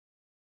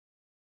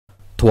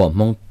Thuam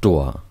mong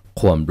chùa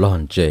khuam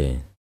lon chê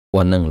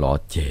và nâng lọ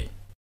chê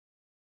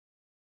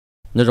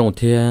nếu rồng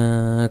thia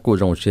cụ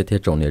rồng xe thia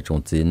trồng này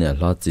trồng gì nè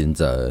lo chín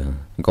giờ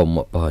còn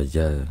một bao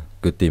giờ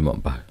cứ tìm một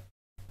bài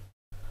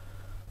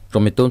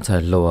rồng mi tôn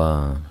xài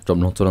lúa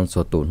rồng nông dân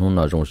số tụ nông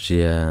nào rồng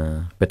xe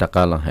bê ta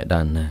ca là hải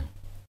đan nè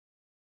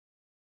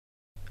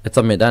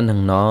trong miền đan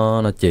hàng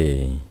nó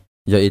chê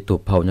giờ ít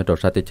tụ phao nhớ trồng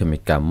sa tê cho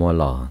mình cả mua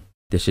lò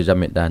thì sẽ ra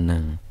miền đan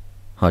hàng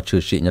họ trừ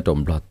sĩ nhớ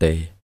trồng lò tê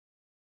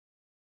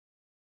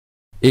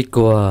ít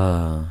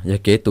qua giờ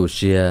kế tụ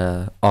xe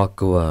o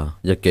qua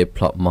giờ kế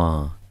plot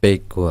mò bê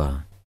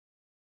qua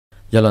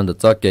giờ lần được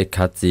cho kế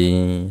khá gì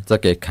cho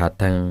kế khá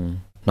thằng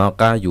nó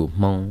cá dụ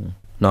mông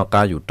nó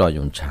cá dụ trò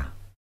dùng trà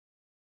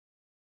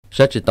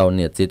sẽ chỉ tàu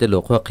nhiệt gì tới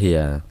lúa khoác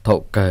hìa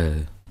thậu cờ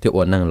thì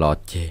uốn năng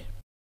lọt chê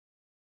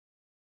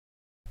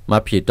mà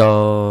phí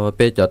cho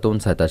bê cho tôn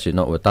xài ta chỉ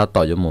nó uốn ta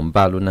tỏ cho mồm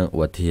ba luôn năng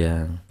uốn thìa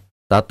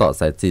ta tỏ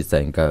xài gì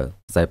xài cờ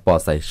xài bò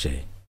xài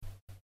sể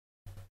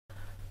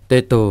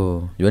tê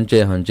tô yuan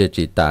chê hòn chê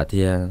chỉ tả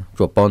thìa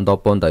rồi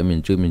bon tới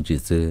mình chỉ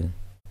sư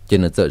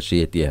trên là chợ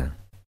xìa tiền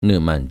nửa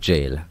màn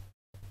chê là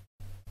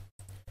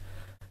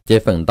chê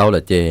phần đau là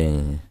chê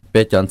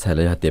bê chọn xài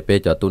là tiệp bê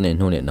cho tu nền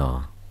hôn nền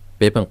nọ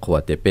bê phần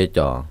khỏa tiệp bê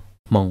cho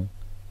mong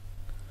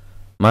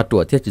mà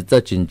tuổi thiết chỉ chợ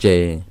chín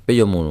chê bê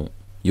yo mù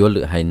yo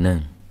lựa hay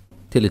năng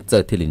thiết lịch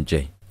chợ thiết linh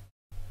chê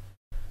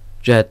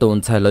chê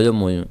tôn xài là yo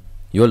mù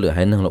yo lựa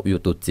hay năng lộc yo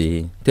tu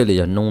chí thiết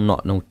lịch nông nọ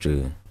nông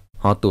trừ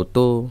họ tu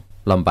tu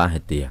làm ba hay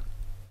tiệp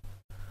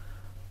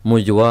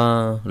mùi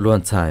yo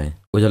luôn xài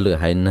yo lựa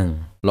hay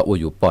năng lộc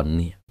yo bọn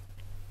nè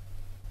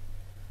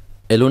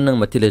luôn năng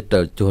mà thiết lịch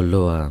trở chùa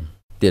lùa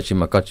tiệt chỉ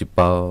mà có chỉ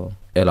bao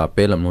là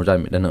bé làm nông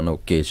dân mình đang nấu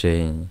kê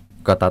xe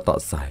có ta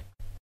tọt xài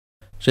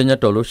xe nhớ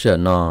đồ lúc xưa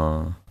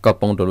nó có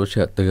bông đồ lúc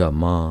xưa từ ở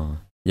mò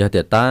giờ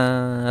tiệt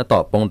ta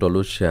tọt bông đồ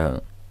lúc xưa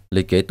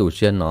lấy kế tủ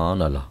xe nó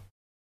là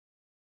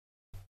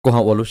cô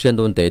học lúc xưa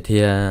đồn tế thì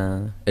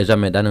ra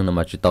mình đang nấu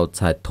mà chỉ tàu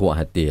xài thua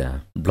hay tiệt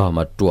bò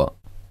mà chua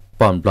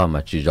bò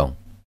mà chỉ rong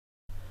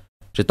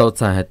chỉ tàu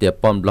xài hay tiệt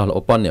bò là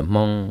ô niệm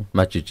mong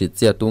mà chỉ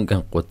chia tung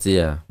càng của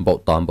chia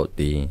bộ tóm bộ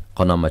tí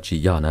còn nó mà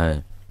chỉ giờ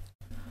này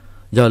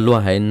giờ lúa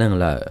hải năng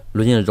là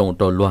lúa nhân rong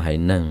đồ lúa hải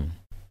năng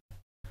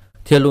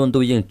theo luôn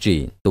tôi yên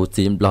chỉ tôi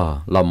chìm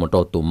lò làm một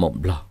đồ tụ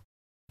mộng lò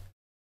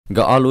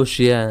gạo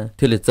alusia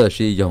thì là giờ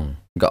sử dụng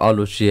gạo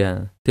alusia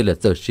thì là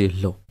giờ sử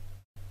dụng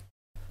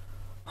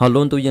họ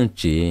luôn tôi yên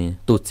chỉ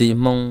tôi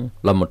chìm mong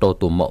làm một đồ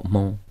tụ mộng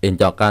mong em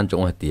cho can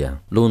trong hai tiền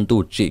luôn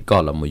tôi chỉ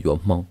có là một vụ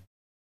mong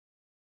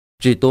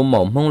chỉ tụ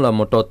mộng mong là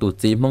một đồ tụ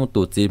chìm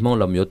mong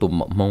làm một tụ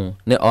mộng mong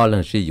nếu ở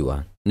lần sử dụng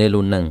nên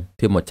luôn năng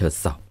thì một chờ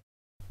sau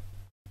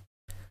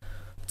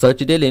giờ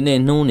chỉ để lấy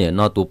nên nô nè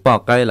nó tụ bao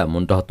cái là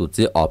muốn đo tụ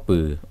chỉ ở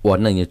bự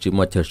uốn này như chỉ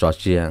một chờ sọ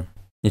xia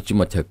như chỉ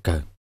một chờ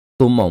cờ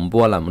tụ mỏng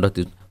bua là muốn đo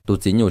tụ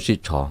chỉ nhiều sĩ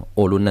trò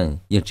ô luôn này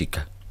như chỉ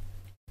cờ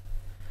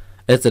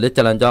ấy giờ để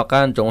cho làm cho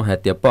các trong hệ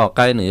tiệp bao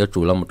cái này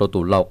chủ là một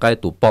tụ lâu cái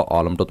tụ bao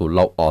ở làm tụ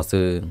lâu ở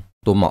sư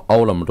tụ mỏ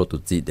âu là một tụ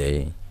chỉ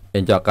để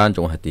em cho các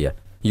trong hệ tiệp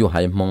yêu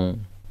hay mong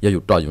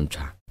yêu trò dùng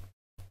trà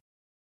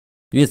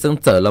vì sống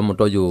giờ là một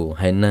tụ yêu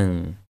hay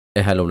năng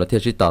ấy hay là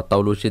thiết sĩ tạo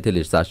tàu lúc sĩ thì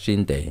lịch sử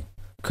xin để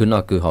cứ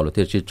nói cứ họ là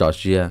thiết sĩ trò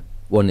xia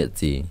quan hệ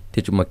gì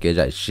thì chúng mà kể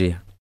giải xia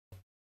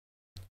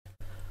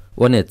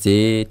quan hệ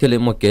gì thì lấy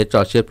một cái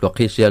trò xia block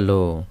khi xia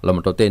lô là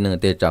một trò tên nâng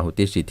tên trả hữu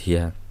tiết sĩ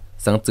thia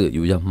sáng tự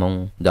yếu dòng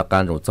mong giả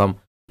can rồi xong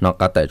nó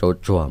cả tại rồi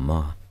chùa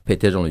mà phải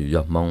thiết rồi yếu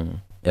dòng mong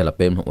em là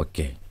bên không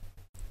ok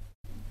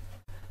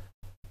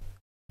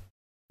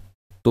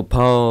tụ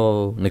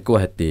phao này cô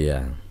hạt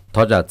tiền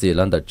thoát ra gì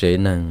lần tới chế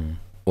nâng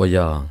ôi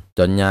giờ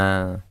cho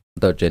nhà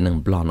tới chế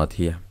nâng block nó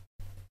thia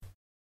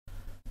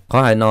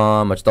có hai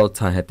nó mà tao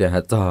xài hạt tiền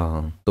hạt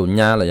trò tụ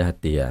nhà là hạt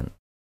tiền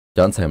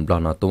chọn xem lo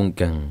nó tung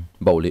càng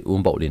bậu li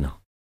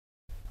nó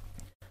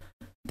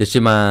thì khi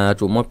mà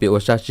chủ mốt bị ô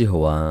sát chi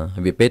hùa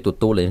vì bé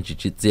tụ lên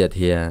chỉ chia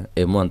thì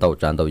em muốn tàu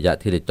tràn tàu dạ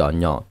thì để chọn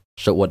nhỏ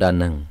sợ ô đa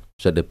năng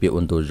sợ được bị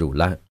ôn tụ rủ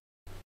lại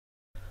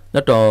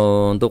nó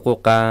tròn tụ cô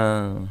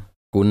ca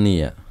cú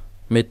nịa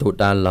mấy tụ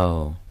đa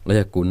lầu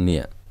lấy cú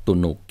nịa tụ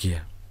nụ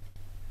kia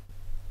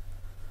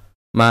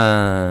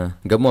mà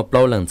cái một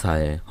lâu lần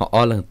xài họ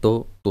o lần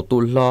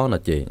tụ lo là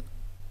chị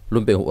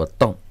luôn bị hụt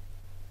tông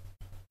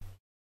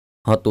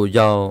họ tụ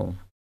giàu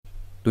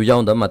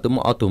đó mà tụ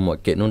một tụ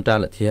một kiện nông tra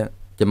là thế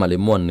chứ mà lấy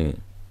muôn nữa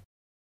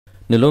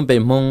nếu luôn bị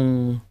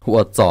mong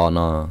hụt giò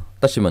nó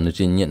tất nhiên mà nó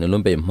chỉ nhận nếu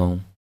luôn bị mong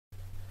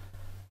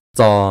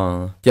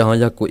giò cho họ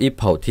ra cụ ít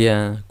phẩu thia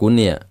cụ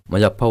nè mà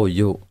ra phẩu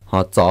dụ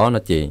họ giò là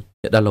chị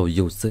đã lâu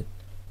dụ sức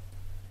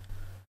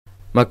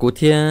mà cụ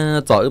thia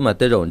giò mà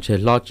tới rồi chỉ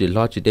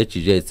lo chỉ để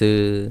chỉ dễ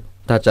sư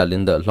ta trả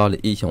lên đỡ lo là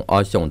y xong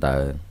o xong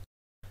ta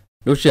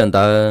lúc xưa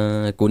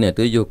ta cụ nè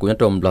tới dụ cụ nó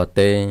trồng lọt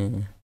tê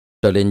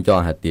trở lên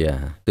cho hạt tiền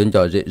tuyên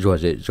cho dễ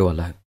rùa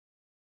lại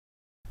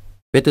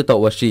bé tôi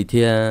tàu xì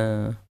thia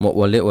một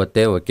quả liệu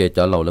tê và kể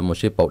cho lầu là một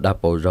ship bầu đa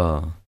bầu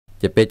rò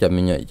chỉ bé cho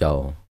mình nhảy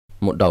dầu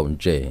một đầu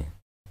trề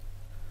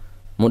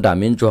một đám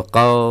miếng rùa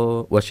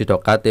cao và ship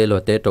tàu cá tê lo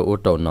tê tàu ô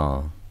tàu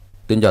nọ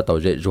tuyên cho tàu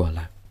dễ rùa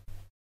lại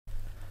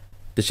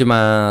thì khi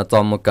mà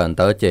cho một cần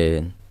tới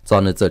chị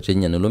cho nên giờ chỉ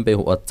nhận được luôn bị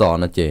hụt cho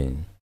nó chị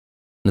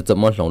nóจะ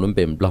มองluôn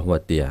bị lo hoa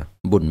tiệt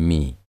bún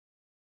mì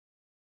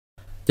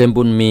trên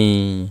bún mì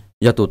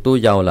giờ tụi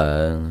tôi giàu là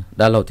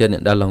đã lâu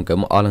thiên đã lòng cái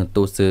một lần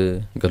tu sư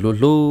cái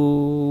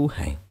lu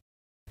hay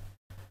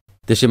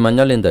thì khi mà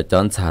nhớ lên để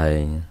chọn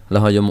xài là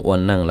họ dùng một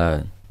uốn năng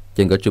là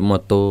trên cái chúng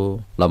một tô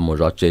là một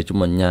rõ chế chúng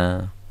mình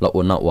nha là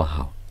uốn nọ uốn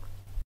hảo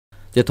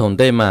chỉ thùng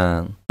đây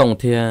mà tông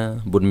thiên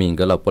bún mì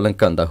cái là một lần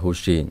cần đã hữu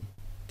xin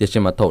thì khi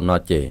mà thầu nó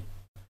chế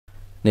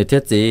nếu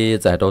thiết gì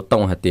giải đấu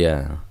tông hạt tiệt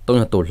tông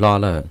hạt tụt lo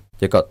là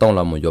chỉ có tông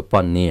là một dấu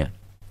pon nè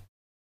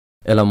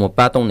là một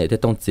ba tông này thì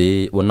tông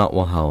gì uốn nọ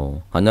uốn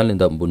hậu họ nhớ lên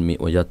đậm bún mì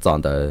uốn giờ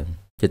chọn tới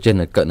chỉ trên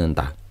là cỡ nền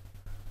tảng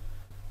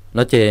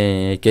nó chỉ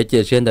cái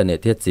chia trên đời này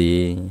thiết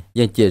gì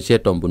nhưng chia sẻ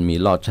trong bún mì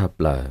lo chập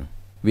là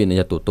vì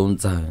này tụt tôn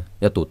ra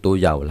tụt tu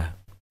giàu là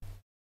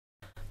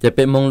chỉ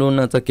bên mong luôn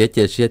nó cho cái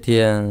chia sẻ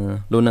thì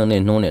luôn nó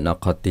nên nông này nó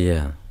khó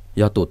tiền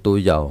do tụt tu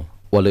giàu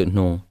qua lợi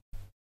nông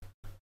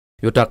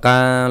dù tất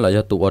cả là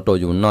do tụt ở chỗ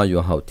dù nói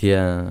dù hậu thì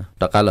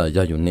tất cả là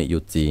do dù này dù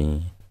gì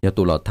do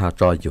tụt là tha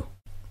cho dù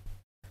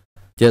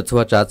chỉ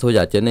xua trả xua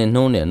giả chỉ nên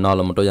nông này nó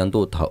là một đôi dân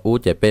tụt thấu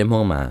chỉ bên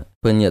mong mà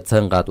phương nhiệt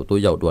sơn cả tụt tu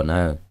giàu đuổi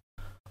à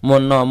mua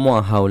nó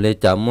mua hậu lấy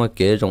trả mua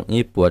kế rộng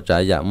ít bùa trả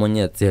giả mua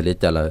nhiệt xe lấy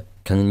trả là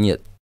khăn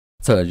nhiệt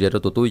sợ gì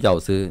tụt tu giàu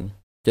sư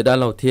chỉ đã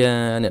lâu thiên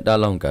này đã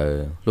lòng cả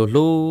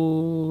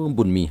lú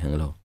bún mì hàng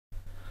lâu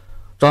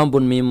trong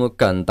bún mì mua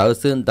cần tao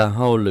xương ta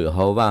hậu lửa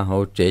hậu và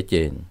hậu chế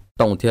chén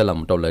tông thiên là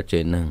một đầu lợi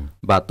chế nâng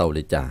ba tàu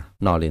lấy trả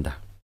nó lên ta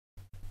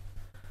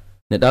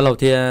này đã lâu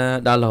thiên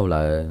đã lâu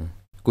là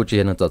cô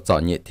chị nó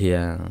chọn nhẹ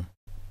thiên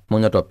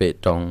mong nhau trò bể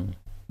trong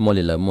mua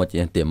liền là mua chỉ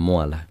tiền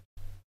mua là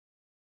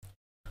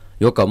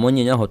yo có mua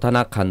nhiều hậu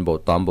thana khăn bộ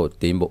tóm bộ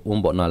tím bộ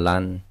uống bộ nọ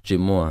lan chỉ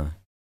mua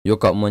yo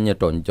có mua nhiều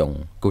trộn trồng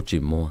cô chỉ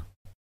mua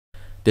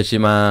thì khi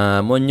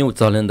mà mua nhu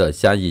cho lên đợi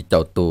xa gì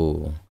chậu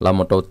tù là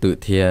một đầu tự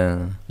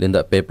thiên lên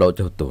đợi bếp lâu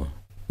chậu tù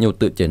nhu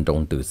tự trên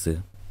trồng tự xưa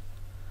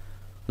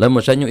lấy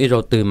một sai nhu ít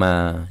đầu tư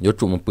mà yo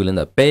trụ một bự lên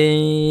đợi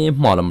bếp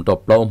mỏ là một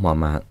đầu lâu mỏ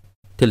mà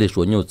thì lịch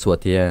số nhu xua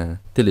thiên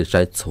thì lịch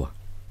sai xua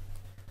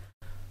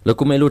แล้ว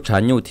กูไม่รู้ฉั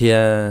นอยู่ที่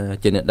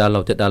เจเนด้าเรา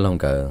จะด้าลง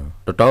กัน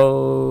ตัวโต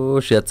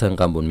เสียเชิง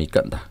การบุญมี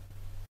กันตา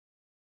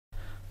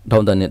ทอ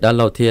งแต่เนี่ยด้าเ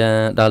ราที่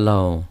ด้าเรา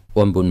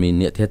วันบุญมีเ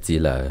นี่ยเทียจี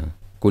ละ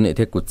กูเนี่ยเ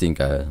ทียกูจริง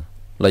กัน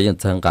เรายัง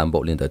เชิงการบุ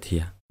ญเรียนแต่เที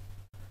ย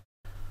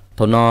ท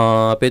อนอ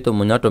เป็นตัว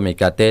มันยอดตัวมี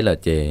กาเต้ละ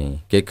เจ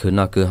เกคือน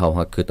อคือเฮาฮ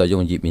ะคือตัวย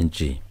งยิบมิน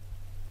จี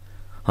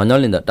เฮาเนาะ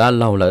เรียนแต่ด้า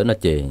เราเลยนะ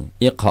เจ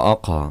อีขอ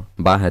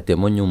บาให้เตีย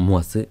มันยุ่งมัว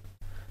ซึ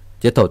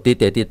เจถอดตีเ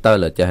ตตีเตอร์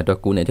ละเจให้ตัว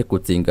กูเนี่ยเทียกู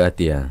จริงกันเ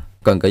ตีย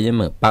còn cái gì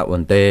mà bác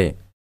vấn đề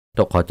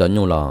đâu khó cho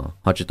nhau là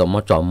họ chỉ tông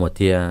một trò một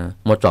thia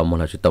một trò một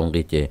là chỉ tông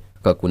đi chứ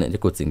còn cụ này thì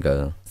cụ chính cái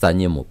sai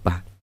nhiều một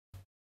bác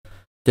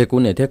thì cụ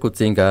này thì cụ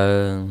chính cái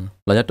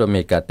là nhất trong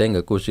mấy cái tên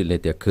người cụ xử lý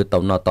thì cứ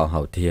tông nó tỏ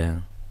hậu thia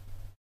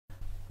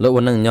lúc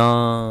วันนึงย่อ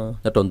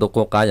จะตนตัวโ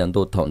กาอย่าง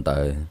ตัวถอนแต่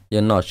ยั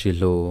งนอชิ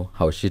โลเข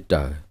าชิเต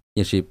อ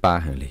ยังชิปา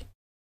หังเลย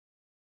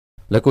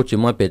แล้วกูจิ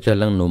มัวไปเจอ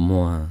เรื่องหนุ่มมั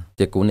วแ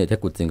ต่กูเนี่ยถ้า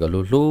กูจริงก็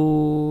รู้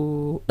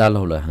ได้เร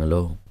าเลยหังโล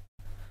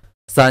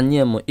sa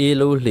nhiêu một y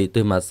lưu lì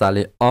từ mà sa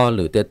lì o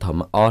lử tê thầm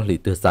mà o lì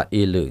từ sa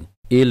y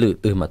lử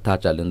từ mà tha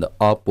trả lên đó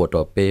o bùa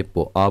trò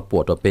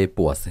bê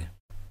bùa se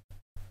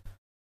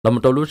làm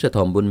một đầu lúc sẽ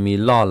thầm buồn mì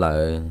lo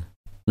là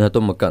nơi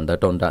tôi một cận tại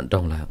trong đạn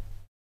trong là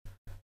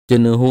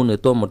trên nửa hôn nơi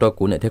tôi một đầu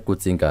cú này theo cú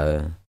chính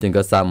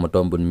cả sa một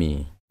đầu buồn mì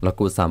là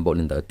cú sa bộ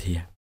lên đó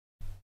thiệt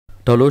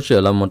đầu lúc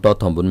sẽ làm một đầu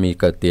thầm buồn mì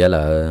cỡ tía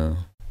là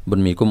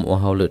buồn mì cũng o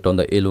hao lử trong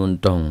tại y luôn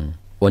trong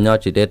o nhau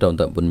chỉ để trong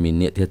tại buồn mì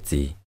nhẹ thiệt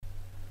gì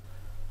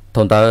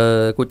thằng ta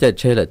cũng chạy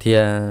chơi là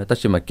thia ta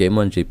chỉ mà kiếm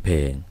món gì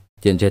phê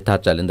trên chơi ta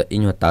trả lên được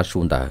in hoạt ta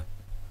xuống ta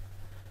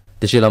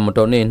thì chỉ là một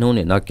chỗ nàyนู่น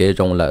นี่nó kế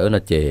trong là ở nó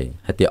chế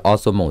hay thì ở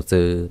số mộng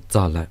sư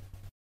cho lại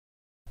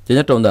chỉ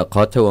nhất trong đó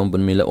khó chơi ông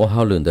bún mì là ô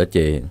hao lươn đó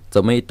chế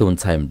cho mấy tuần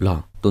xài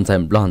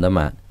blond đó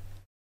mà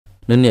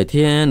nên nè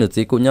thia nửa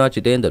chỉ cũng nhau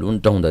chỉ đến được luôn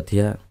trong đó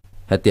thia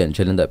hay tiền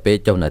chơi lên được bê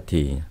trong là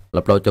thì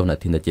lập lâu trong là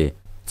thì nó chế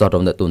cho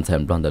trong đó tuần xài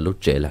blond đó lúc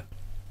chế là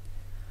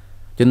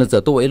cho nên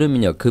giờ tôi ấy luôn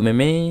mình nhớ cứ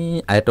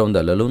mấy ai trong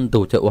đó là luôn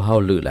tu cho ô hao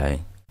lử lại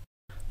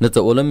nên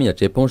giờ ô luôn mình nhớ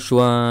chế phong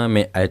xua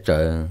mấy ai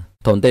chờ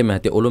thằng tây mà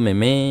thì ô luôn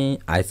mấy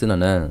ai xưa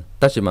nè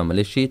ta chỉ mà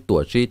lấy xí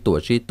tuổi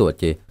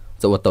chế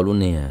giờ ô tàu luôn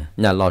nè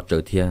nhà lo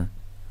chờ thia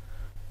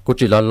cô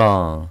chỉ lo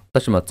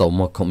ta chỉ mà走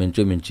một không mình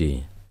chỉ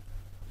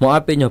một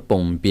ai bên nhà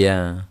bồng bia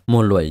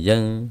một loại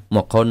dân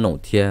một con nổ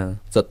thia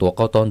giờ tuổi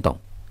có tôn tổng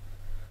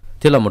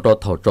thế là một trò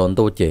thầu tròn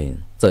tôi chế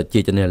giờ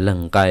chỉ cho nên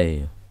lần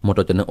cay một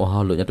trò cho nên ô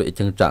hao lử nhà tôi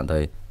chân trạng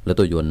thôi là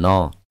tôi yuan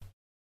no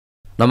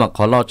nó mà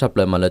khó lo chấp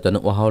lại mà lại cho nó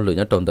ô hao lử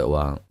nhất trong tự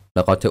hoàng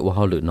là có thể ô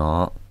hao lử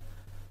nó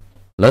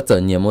lỡ giờ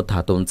nhiều một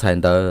thả tôm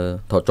xanh ta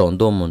thọ tròn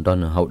tôm một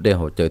đòn hậu đeo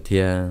hậu chờ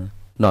thia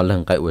nó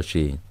lần cái uất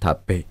xì thả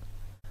bể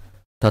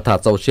thả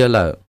sâu xe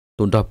là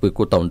tụi đạp bự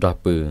của tổng đạp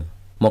bự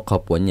một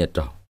khẩu bốn nhiệt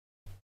trầu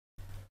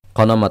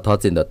còn nó mà thọ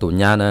xin được tụi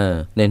nha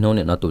nè nên hôm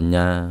nay nó tụi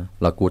nha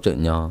là cú trợ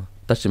nhỏ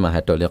tất nhiên mà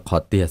hai trở lại khó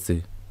tia sư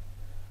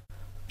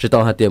chỉ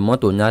tao hai tiền mỗi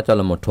tụi nhá cho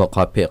là một thuộc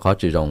khó phê khó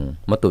chỉ rồng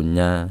mỗi tụi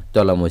nhá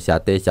cho là một xả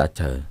tê xả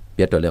chờ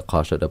biết rồi là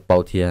khó sợ được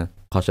bao thia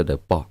khó sợ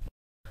được bỏ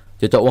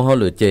chỉ cho ông họ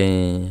lựa chê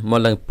mỗi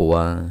lần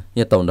bùa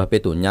như tổng đó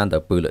biết tụi nhá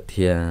được bự lựa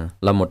thia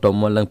là một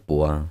trong mỗi lần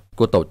bùa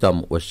cô tàu cho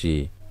một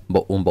gì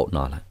bộ bộ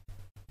nọ lại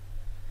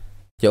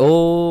chỉ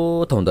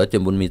ô thằng đó chỉ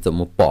muốn mi chỉ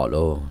một bỏ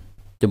luôn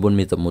chỉ muốn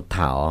mi chỉ một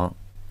thảo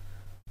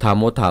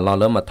một thảo lo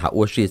lớn mà thảo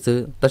ô xì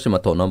xứ tất nhiên mà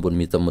thằng nó muốn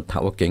mi chỉ một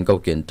thảo kiến câu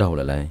kiến trâu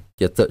lại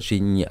chỉ sợ xì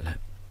nhẹ lại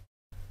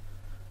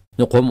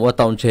nhục khối một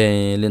tàu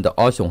chê liên tục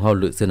ói xuống hao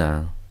lự xưa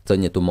nào giờ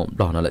nhiệt tụ mộng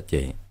đỏ nó lại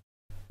chê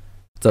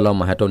giờ lòng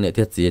mà hai trâu nệ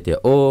thiết gì thì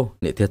ô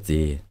nệ thiết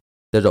gì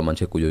thế rồi mình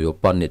sẽ cúi vô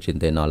bọn nệ trên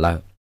tay nó lại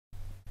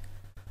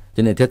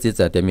cho nên thiết gì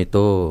giờ thì mi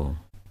tô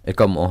ấy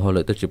cầm ô hao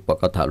lự tức chỉ bỏ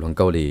có thảo luồng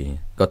câu lì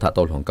có thảo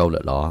tàu luồng câu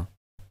lợ đó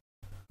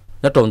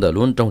nó trồng đời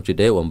luôn trong chỉ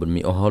để ổn bình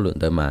mi ô hao lự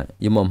tới mà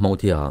nhưng mà mâu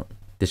thì họ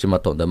thì sẽ mà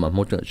tổn đời mà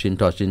mâu trận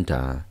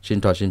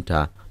xin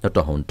trà nó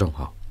trò hồn trong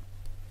họ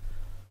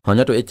họ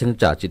nhớ tụi ít chân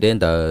trả chỉ đến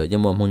tờ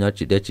nhưng mà không nhớ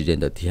chỉ đến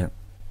tờ thiệt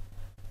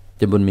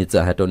chỉ muốn mình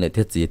giờ hai trâu này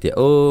thiết gì thì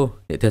ô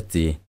này thiết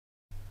gì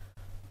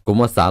cũng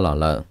mất xả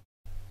là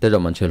thế rồi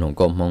mình chơi lòng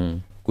công không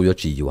cũng có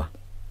chỉ à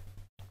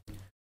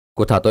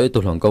cô thả tới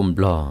tụi lòng công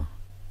lo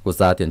cô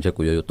xa tiền chơi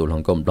cũng có tụi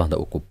lòng công lo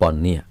tụi cô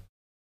bọn nè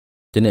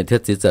cho nên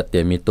thiết gì giờ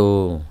tiền mi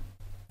tô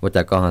và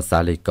cha con họ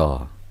xa lấy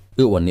cỏ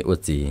wan nị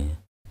gì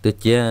từ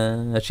chia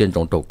xuyên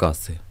trong trâu cỏ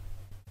xí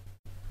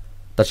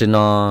ta xin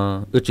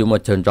nó chịu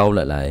một chân rau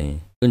lại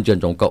ưng chân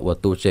trong cậu và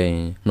tu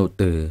chơi nụ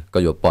từ có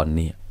nhiều bọn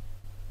nè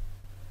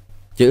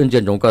chứ ưng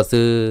chân trong cậu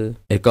sư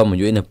ấy con một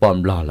những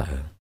bọn lo là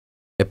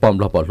ấy bọn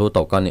lo bỏ lô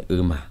tàu con này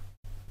mà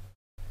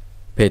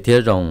về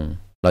thế rồng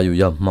là dù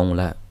giờ mong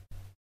là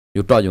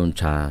dù cho dùng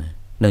trà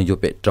nên dù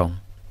bể trong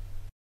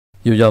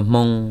dù giờ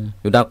mong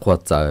dù đã khoa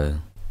giờ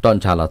tròn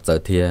trà là giờ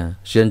thia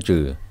xuyên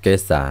trừ kế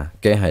xả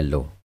kế hài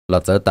lộ là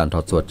giờ tàn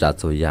thọ chuột trà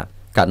chuột dạ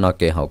cả nó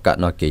kế hậu cả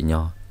nó kế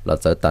nho là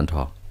giờ tàn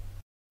thọ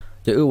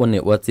chứวัน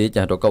นี้ว่าจีจ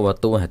ะตัวก็ว่า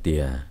ตัวหาเตี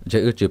ย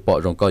chứ chỉ bỏ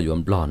trong coi yuan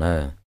bò nè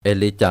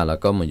eli cha là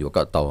có một yuan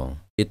cọ tàu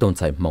ít tôn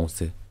sai mong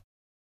sư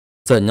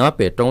giờ nhỏ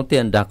bé trong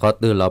tiền đã có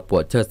từ là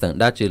bỏ chơi sẵn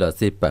đã chỉ là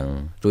si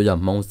bằng chủ yếu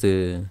mong sư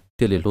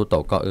thì lì lú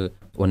tàu có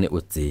วันนี้ว่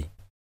าจี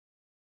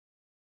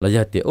là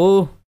giờ thì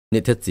ô nị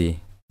thiết gì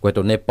quay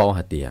ตัวnày bao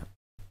hạt tia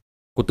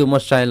กูตัวมา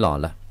ใช่หล่อ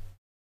ละ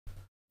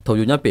thầu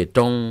yuan nhỏ bé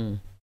trong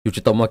อยู่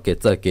chỉ tàuมาเกิด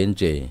เจอเกินเ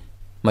จ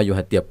มาอยู่ห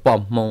าเตียป้อม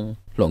มง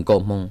หลงก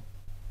มง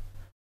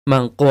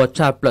mang qua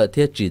cha bờ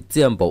thiết chỉ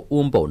tiêm bộ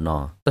bộ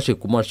nọ, ta chỉ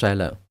cũng mà sai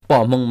là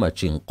bỏ mông mà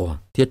chỉnh qua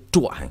thiết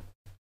trụ hành.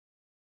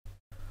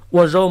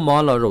 Ủa rau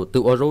mỏ là rau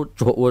từ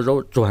ủa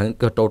rau trụ hành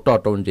cái trâu trò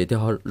trâu gì thì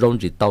họ rau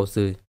gì tao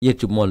sư, yên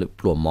chỉ mua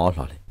được lúa mỏ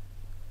rồi.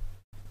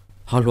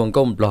 Họ luôn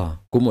công bò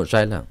cũng mà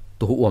sai là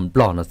tụ uổng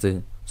bò là sư,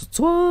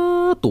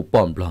 xóa tụ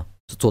bom bò,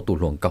 xóa tụ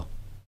luôn câu.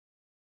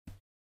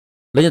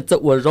 Lấy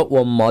những ủa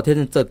rau mỏ thế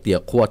nên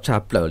tiệc qua cha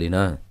bờ liền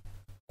nè,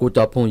กูจ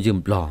ะพงยืม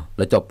บลอแ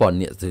ล้วจะปอนเ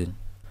นี่ยซื้อ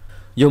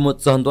อยู่หมด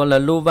สองตัวแล้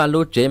วรู้ว่า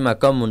รู้เจมา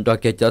ก็มุนตัว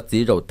แกจะสี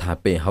เราถา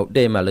เปเขาไ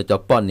ด้มาแล้วจะ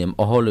ปอนเนี่ยเ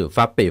อาเขาหรือ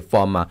ฟ้าเปฟ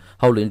อร์มา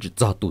เขาหรือจะ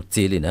จ่อตู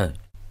จีเลยนะ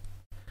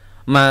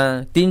มา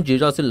ทิ้งจี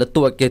เราสิละ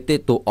ตัวแกเต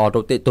ตัวออตั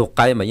วเตตัวไ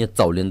กลมายังเ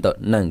จ้าเลี้ยงเต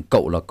นั่งเก่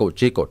าละเก่า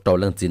จีเก่าเจ้า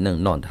เรื่องจีนั่ง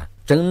นอนท่า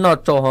จังนอน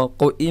จ่อเขา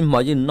ก็อิมมา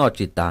ยังนอน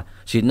จีตา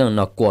ชีนั่งน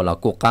อนกลัวละ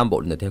กลัวการบอก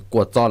เนี่ยเถอะกลั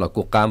วจ่อละก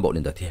ลัวการบอกเ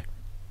นี่ยเถอะ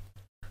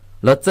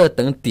แล้วเจอ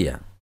ตั้งเตี่ย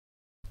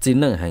จี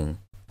นั่งหัน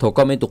ถูก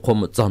ก็ไม่ตุกคน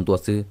หมดสองตัว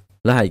ซื้อ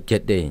แล้วให้เกิ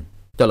ดเดน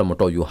เจ้าละมัน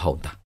ตัวอยู่เฮา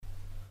ตา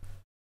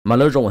mà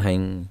lỡ rong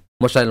hành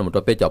một sai là một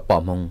đôi bé chọc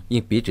bom không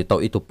nhưng bí chỉ tàu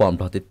ít tụ bom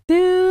đó thì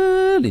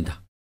té liền thật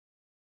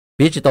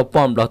bí chỉ tàu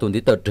bom đó tụi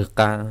đi tờ trực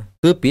ca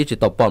cứ bí chỉ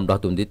tàu bom đó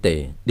tụi đi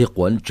tệ đi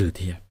quấn trừ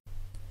thiệt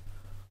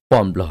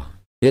bom đó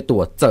để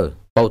tụi chờ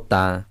bao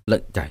ta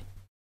lận chạy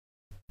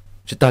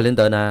chỉ ta lên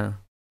tờ na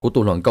của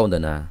tụi lòng câu tờ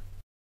na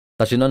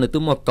ta chỉ nói là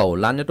tụi mà cầu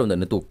lăn nhất trong tờ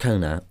này tụi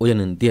khang na ôi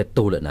nên tiệt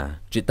tụi lại na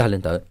chỉ ta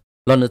lên tờ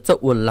lo nữa sợ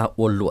uốn la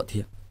uốn lụa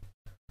thiệt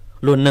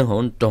luôn nâng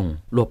hồn trồng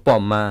lụa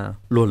bom ma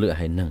lụa lựa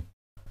hay nâng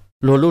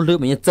lúa lúa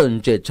mình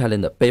chân chơi cha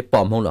lên là bé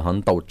bom không là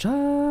hắn tàu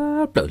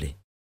cháp đợi đi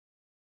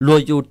lúa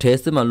yêu thế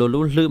chứ mà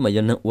lúa mà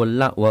dân uốn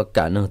la uốn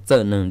cả nâng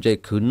chân nâng chơi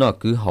cứ nọ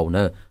cứ hậu nè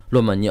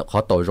lúa mà nhẹ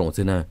khó tàu rộng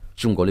chứ nè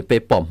chúng có lấy bé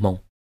bom không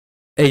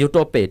ai yêu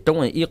to bé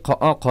trong này ít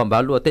khó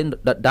bà lúa tên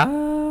đá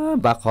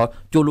bà khó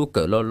chu lúa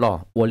cỡ lo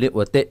uốn liệt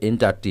uốn tết in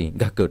ra chỉ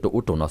gà cỡ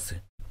tụ tụ nó xí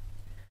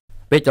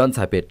bé chọn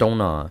xài bé trong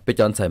nọ bé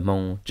chọn xài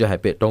mông chơi hai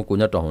bé trong của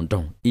nhau tròn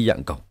tròn y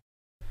dạng cầu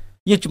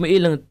nhưng chúng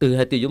mình lần từ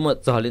hai tiêu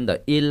một giờ lên tới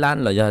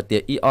Iran là giờ tiêu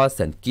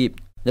sen kịp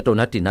nhất trong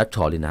nó chỉ nó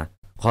trò lên nè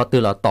khó từ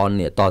là tòn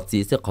nè tò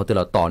gì chứ khó từ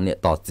là tòn nè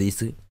tò gì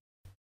chứ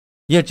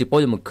nhưng chỉ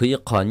bao giờ một khơi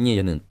khó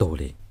nhiều nên tổ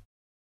lên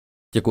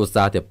chỉ cố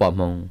xa thì bỏ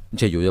mong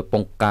chỉ dùng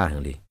bông ca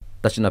hàng đi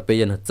ta chỉ là bây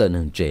giờ nó chân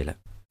hàng chế là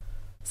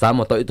sáng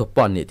một tối tụ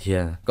bòn nè thì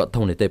có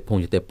thông để tê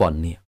phong để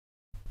bòn nè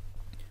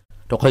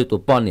trong khi tụ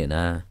bòn nè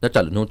nè nó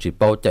trả lời nó chỉ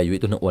bao chạy với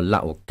tụ nó uốn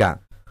lạo cả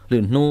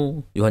lươn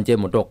nuอยู่หันเจ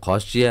một độ khó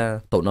xia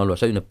tụ nó là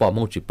sao nó bỏ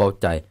mong chỉ bao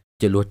chạy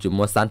chỉ luôn chỉ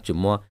mua san chỉ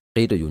mua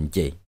cái đồ dùng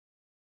gì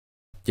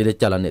chỉ để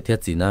cho là nệ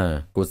thiết gì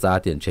na cô giá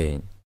tiền chơi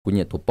cô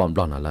nhận thuộc bom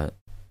đòn là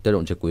để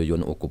động cho cô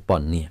dùng ô cô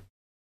bom nè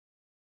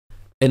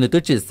em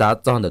tôi chỉ xả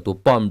cho để tôi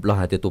bom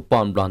lo để tôi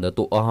bom lo để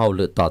tôi ở hậu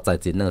lựa tỏ giải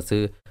chỉ năng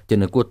sư chỉ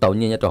nên cô tàu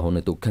nhiên cho hậu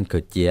này tôi khăn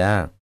khởi chia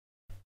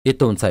ít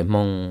tồn sai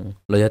mong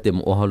lấy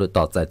tiền ở hậu lựa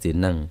tỏ giải chỉ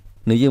năng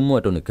nếu như mua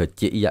đồ này khởi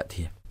chia vậy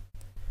thì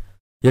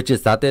giờ chỉ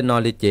xả tên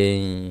nói đi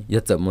chế giờ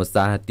chậm một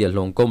xa tiền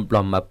lồng công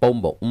làm mà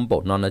bông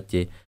bộ non nó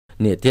chế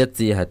nè thiết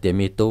gì hạt tiền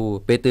mi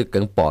tu bé tư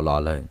cứng bỏ lò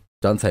lời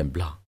chọn sai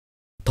bỏ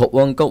thổ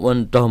quân công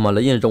quân cho mà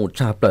lấy yên trong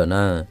chạp rồi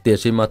nè tiền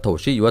xin mà thổ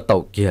sĩ vừa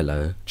tàu kia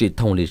là chỉ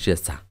thông lý chia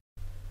sẻ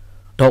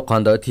thổ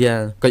còn đỡ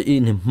thiên cái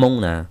in hình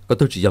mông nè có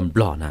tôi chỉ dầm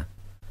lò nè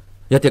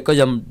giờ thì có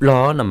dầm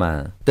lò nè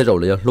mà tới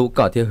rồi là lú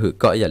cọ thì hử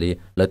cọ vậy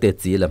là tiền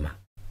gì là mà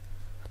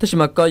thế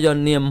mà có giờ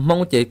niệm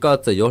mong chỉ có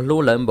chỉ có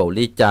lú lên bầu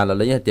ly trà là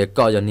lấy tiền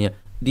có giờ niệm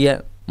đĩa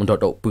một trò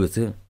đậu bự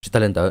sư chỉ ta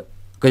lên tới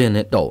cái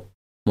này đậu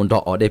một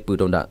trò ở đây bự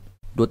đông đã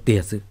đua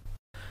tiền sư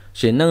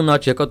chỉ nâng nó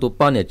chỉ có tụ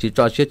bao này chỉ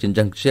cho xe chính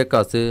chân xe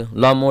cao sư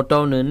lo một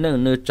trâu nữa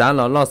nâng trả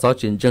lo sáu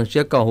chính chân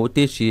xe cao hữu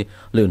tí xì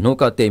lửa nô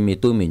cao tê mì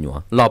tôi mì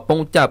nhọ lo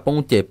bông cha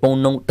bông chè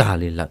bông nông đà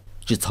liền là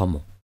chỉ sao một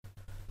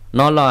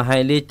nó lo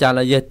hai ly cha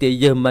là giờ tiền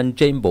giờ mình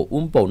trên bộ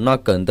nó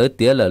cần tới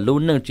tiền là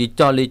luôn nâng chỉ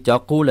cho ly cho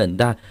cú lần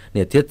đa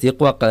để thiết chỉ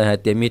qua cái hai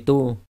tiền mì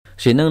tu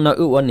chỉ nâng nó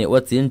ưu anh này ưu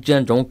chiến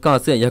trên trong cao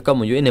sư giờ có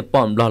một cái này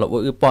bom lo là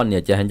ưu bom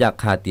này chỉ hành giác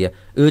hà tiền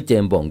ưu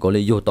trên bổng có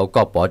lấy ưu tàu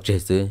có bỏ chế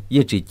sư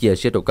yêu chỉ chia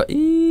sẻ được cái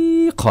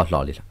khó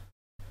lo liền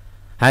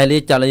hai lý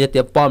trả lời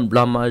tiền bom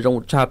làm mà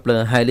rong chạpเล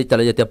ยhai lý trả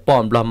lời tiền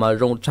bom làm mà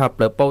rong chạp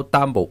เลยbao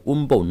tam bộ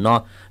bộ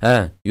nó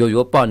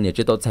yo bom này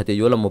chỉ tao xài thì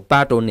yo là một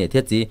ba đồ này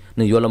thiết gì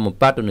nên yo là một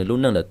ba đồ này lúc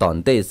năng là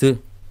tòn tê sư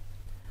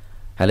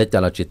hai lý trả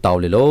lời chỉ tàu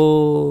liền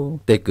lô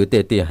tê cứ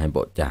tê hai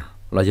bộ trả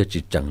là giờ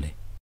chỉ chẳng này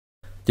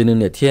cho nên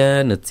này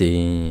thiết này gì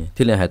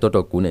thiết liền hai tôi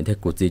đồ cú này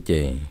thiết cú gì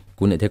chứ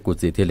cú này thiết cú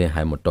gì thiết liền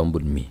hai một trong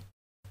bún mì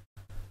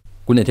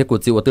cú này thiết cú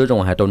gì ở tới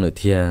trong hai trong này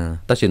thiết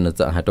ta chỉ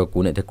là hai trong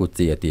cú này thiết cú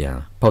gì ở tiền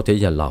bao thế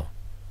giờ lâu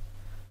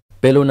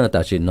bé lúc nào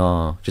ta chỉ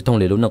nó chỉ thông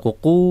lệ lúc nào có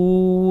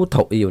cú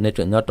thầu yêu nên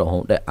chuyện nhớ trộn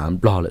hồn để ám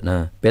bò lại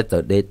nè bé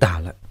giờ để tả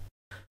lại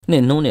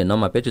nên nông này nó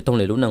mà bé chỉ thông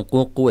lệ lúc nào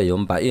cú ấy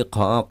ông bà yêu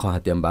khó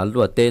tiền bà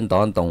lúa tên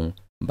đón tổng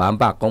bà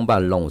bạc con bà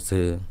lồng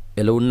sư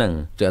bé lúc nào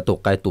chỉ tổ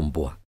cái tùm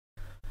bùa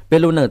bé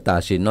lúc nào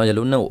ta chỉ nó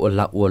lúc nào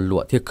ôn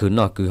lụa thiết khứ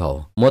nó cứ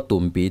hậu mỗi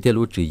tùm bí thiết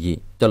lúc chỉ gì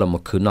cho là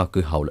một khứ nó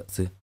cứ hậu lại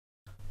sư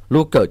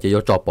lúc cỡ chỉ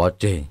có trò bỏ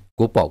chè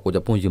cú bỏ cúจ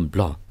ะพูดยืมบ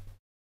ลอ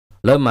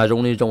แล้วมาตร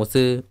งนี้ตรง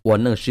ซื้อวัน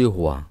นึงชื่อ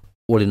หัว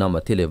ô lên nào mà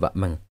thế lệ vợ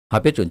măng họ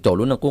biết chuyện chỗ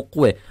lúc nào cũng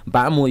quê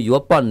bả mùi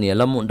yếu bòn nè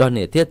là một đòn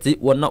nè thiết gì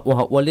uốn nó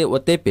họ uốn liệt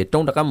uốn tê bể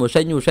trong đó các một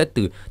say nhu say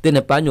tử tên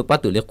là bả nhu bả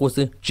tử liệt cô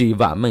sư chỉ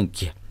vợ măng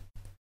kia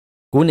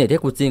cú nè thiết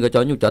cô xin cái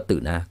chó nhu chó tử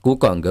nè cú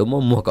còn gỡ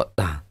mua cọ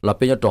tà là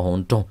bên cho trò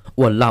hồn trong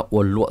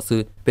uốn lụa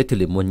sư biết thế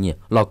lệ mua nhẹ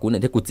là cú nè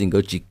thiết cô xin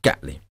gỡ chỉ cả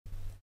lên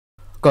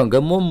còn gỡ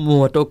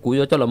mua cho cú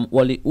cho là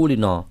uốn li u li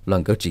nó là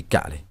gỡ chỉ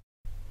cả lên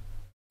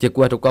chỉ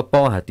qua cho qua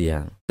bao hạt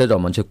tiền tới rồi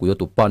mình chơi cú cho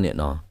tụ bao nè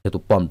nó cho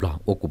tụ bom lọ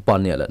ô cú bao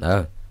nè là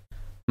nữa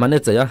mà nếu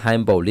giờ hai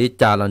bộ lý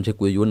cha làm cho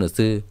quý vốn nữa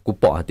sư cũng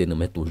bỏ tiền nữa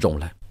mới tủ rộng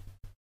lại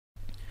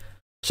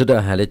sau đó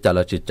hai lý cha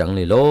là chỉ chẳng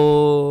này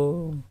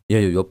lô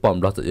yêu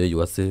bom đó tự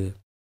yêu sư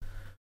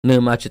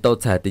nếu mà chỉ tao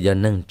xài thì giờ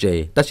nâng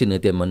chê ta chỉ nửa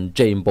tiền mình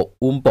chê bộ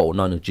bộ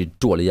nó chỉ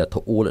chùa là giờ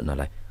thổ u lại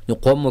lại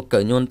nhục có một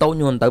cái nhon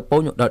tao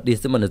bao nhục đó đi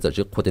xem mình giờ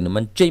chỉ có tiền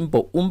mình chê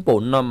bộ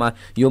nó mà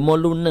yêu mua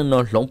luôn nên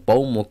nó lỏng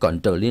bao một còn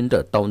trở lên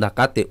trở tao đã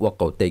cá tệ hoặc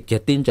cầu tệ kia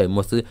tin chạy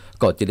một sư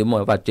cầu chỉ để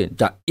mua và chuyển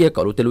trả yêu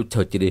cầu lúc tới lúc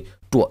chờ chỉ để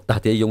chùa ta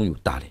thế dùng nhiều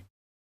ta này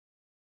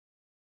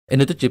anh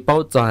tôi chỉ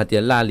bảo cho hai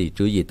tiền la lì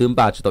chứ gì tương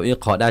ba chỉ tao yêu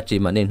khó đa chỉ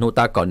mà nên hô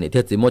ta còn để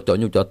thiết gì mua chỗ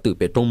nhu cho tự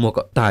bé trong mua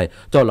cọ tài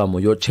cho là một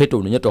yếu chế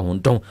độ nữa cho hồn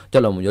trong cho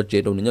là một yếu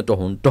chế độ nữa cho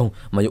hồn trong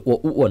mà yếu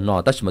uổng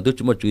nọ ta chỉ mà tôi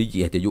chỉ mua chữ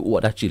gì thì yếu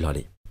uổng đa chỉ là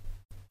đi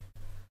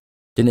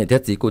cho nên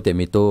thiết gì cô tiền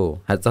mi tô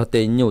hay do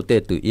tên nhiều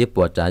tên tự yêu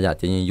bỏ trả giá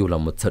cho nên yêu là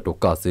một sự đồ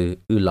cỏ sư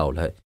lầu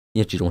lại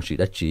nhưng chỉ trong sự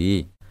đa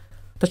chỉ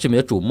ta chỉ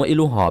mới chủ mua ít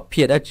lúc họ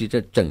phía đa chỉ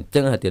chẳng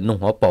chân hay tiền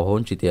nông họ bảo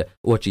hôn chỉ tiền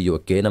chỉ yếu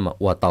kế mà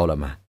tao là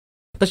mà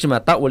tất nhiên mà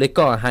tạo lấy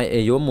có hai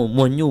yếu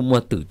mua nhu mua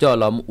tử cho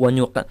là mua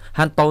nhu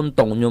han tôn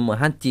tổng nhu mà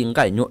han chiên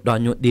cái nhu đòi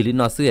nhu đi lên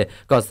nó xưa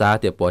có giá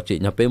thì bỏ chị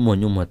nhập mua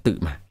nhu mua tử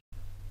mà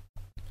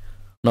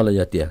nó là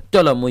giờ tiền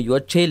cho là mua yếu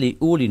chế lý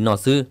u lý nó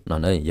xưa nó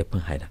này giờ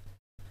phân hai nè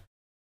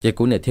cái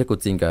cú này thiết của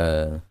chính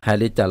cả hai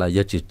lý trả là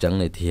giờ chỉ trắng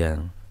này thiệt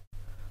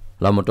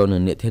là một trong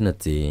những này thiết là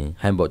gì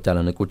hai bộ trả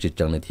là nó cũng chỉ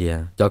trắng này thiệt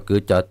cho cứ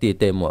cho tiền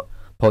tê một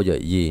bao giờ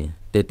gì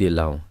tê tiền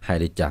lòng hai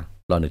lý trả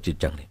là nó chỉ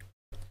trắng này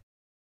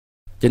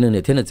cho nên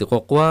này thế này chỉ có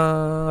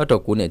quá đầu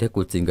cú này thế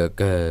cú chính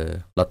cái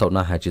là thầu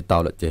na hai chỉ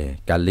tàu là chế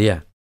cà lia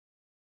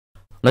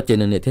nó cho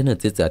nên này thế này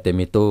chỉ giả tiền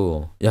mi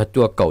tô ya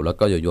chua cầu là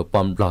có nhiều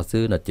bom lò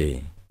xứ là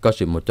chế có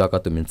sự một cho có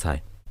tụi mình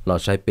xài lò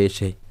xài pê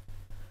xe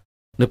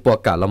nếu bỏ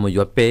cả là một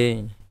yếu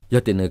pê do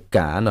tiền nữa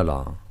cả nó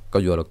lò có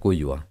yếu là cùi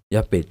yếu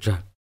ya pê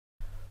ra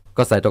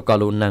có xài đâu có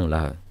luôn năng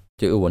là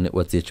chứ ưu này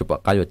ưu gì chụp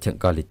cái yếu chẳng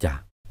có lịch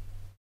trả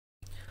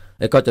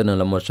ấy có cho nên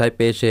là một xài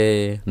pê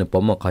xe nếu bỏ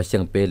một khỏi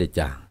xiang pê lịch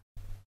trả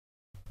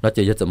nó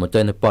chỉ cho một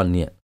chơi nó bòn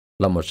nhẹ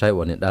là một sai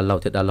của nhẹ đã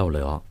lâu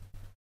rồi họ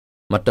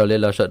mà trở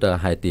lên là sợ là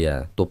hai tiền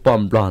tụ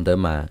bom loạn tới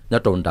mà nó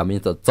trộn đám mình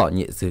sợ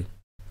nhẹ sư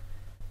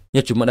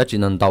nhưng chúng mình đã chỉ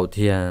nằm đầu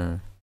thì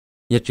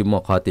như chỉ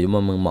một khó tí mà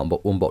mừng mọn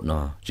bộ bộ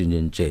nó chỉ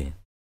nhìn chê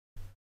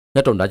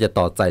nhất trong đãจะ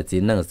ต่อใจจี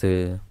นั่งซื้อ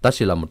แต่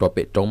สิเราหมดตัวเ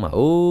ป็ดตรงมาโ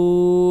อ้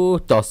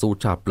จอสู้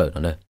ชาเปลือก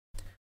นั่นเลย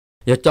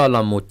อย่าจอเร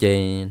าหมดเจ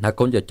นักค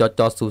นอย่า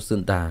จอสู้ซึ่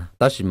งตาแ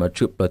ต่สิมา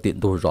ชุบเปลือกติด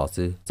ตัวรอ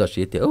ซื้อจะเ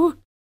สียเดียว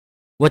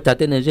ว่าจะเ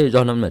ต้นในเรื่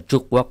องนั้นเนี่ยจุ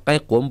กว่าใกล้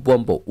กวนบวม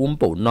bộ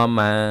bộนอนม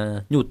า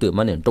อยู่ตื่นม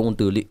าเนี่ยตรง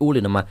ตื่นลิอู้เล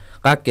ยนะมา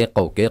ก้าแกเ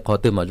ก่าแกขอ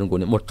ตื่นมาจงกู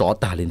เนี่ยหมดจอ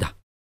ตาเลยนะ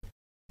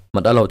มั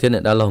นได้เราเที่ยเนี่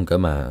ยได้เราก็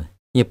มา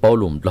ยี่เป้า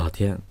หลุมหล่อเ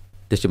ที่ย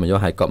แต่สิมันย่อ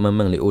หายเกาะเ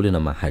มืองลิอู้เลยน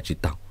ะมาหายจิต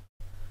เต่า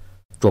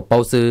จวบเป้า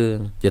ซื้อ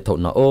จะถก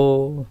หน้าโอ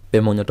เป็น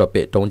มงยังจวบเ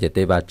ป็ดตรงจะเต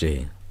ะบาเจ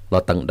เรา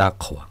ตั้งดา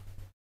ขว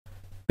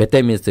เป็ดเต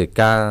มีสื่อก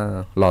า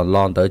หล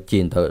อนเตอจี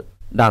นเตอ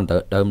ด้านเตอ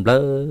เดิมเลอ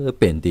เ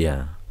ป็นเดีย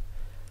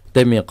เต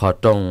มีขอ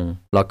ตรง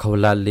เราเขา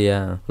ลาเลีย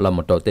เราหม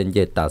ดตัวเต้นเย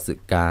ตาสื่อ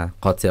กา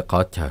ขอเสียขอ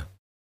เฉย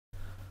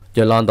จ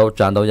ะลอนตัว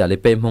จานตัวใหญ่เลย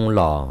เป็นมงห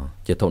ล่อ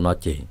จะถกหน้า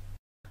เจ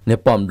เนี่ย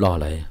ปอมหล่อ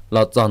เลยเร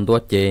าจอนตัว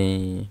เจ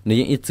นี่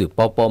ยังอีสื่อ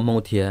ปอมง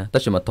เทียแต่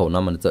สิมาถกน้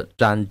ำมันจะ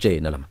จานเจ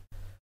นั่นแหละ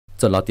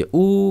จะเราเดี๋ยว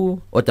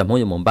ว่าจะมอง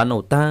อย่างมองบ้านเรา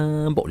ตา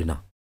bộ đi nào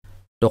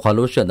ตัวเขา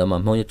รู้เชื่อแต่มัน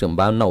มองอย่างจัง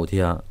บ้านเราเที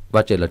ยว่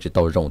าเจเราจะโต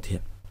รงเทีย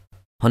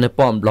เขาใน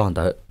ป้อมร้อนแ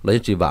ต่เรา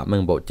จะว่ามึ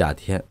งbộจ่าเ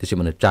ทียที่สิ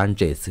มันจานเ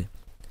จสิ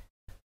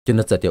จนเ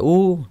ราจะเดี๋ยว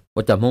ว่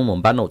าจะมอง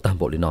บ้านเราตา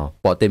bộ đi nào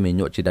bỏ tên mình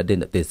nhọ chỉ đã đến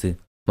được tiềnสิ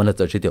มัน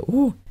จะเดี๋ยว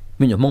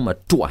mình nhọมองมา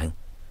จ่วย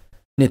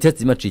เนี่ยเทีย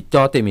สิมันchỉ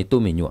cho tên mình tu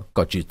mình nhọ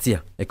ก็chỉเจีย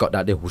ไอ้ก็ได้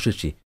เดี๋ยวหู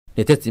สิเ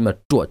นี่ยเทียสิมัน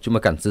จ่วยจุมา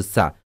กันซื่อ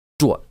ซ่า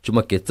จ่วยจุม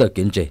าเกเจอเก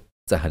นเจ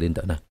จะหาเล่นเ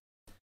ด้อนะ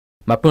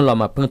มาเพิ่งเรา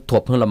มาเพิ่งถั่ว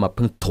เพิ่งเรามาเ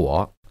พิ่งถั่ว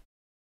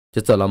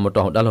จะเรามาต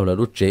องด้านเรา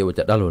รู้เจว่าจ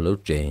ะด้านเรารู้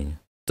เจ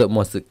จะม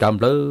อสึกรรม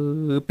เล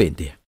ยเป็นเ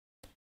ดีย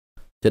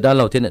จะด้านเ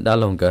ราที่เนี่ยด้าน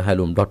เราก็ให้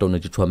รวมรอตรงนี้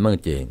จะชวนมั่ง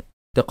เจ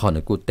แต่ขอใน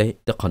กูเตะ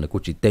แต่ขอในกู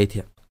จีเตะเที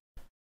ย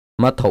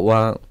มาถว่า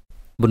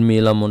บุญมี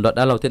เรามนด้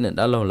านเราที่เนี่ย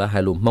ด้านเราแล้วให้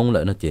รวมมั่งเล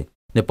ยนะเจ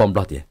เนี่ยปอมร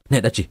อเดียเนี่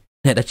ยได้จี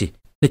เนี่ย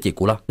จี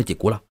กูละเนี่ยจี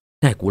กูละ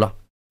เนี่ยกูละ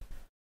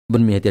บุ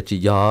ญมีเดียจี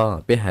ยอ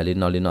ไปหาลิ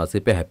นอซื้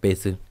อไปหาเป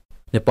ซื้อ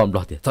เนี่ยปอมร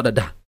อเดียสอด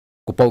ด่า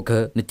กูเป้าเค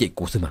เนี่ยจี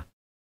กูซื้อมา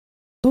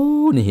ตู้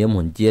นี่เหี้ยหมุ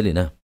นเจี๊ยเลย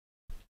นะ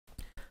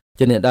จ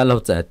ะเนี่ยได้เรา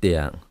จะเตีย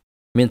ง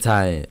เมียนชา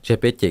ยเช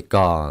เป้เจ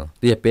ก่อ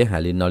เรียเป้หา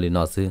ลิน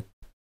อซื้อ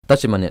แต่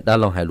ชิมันเนี่ยได้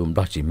เราหายลุมร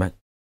อจิมัน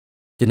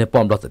จะเนี่ยป้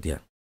อมรอเตียง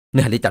เ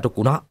นี่ยหายลิจัดตุ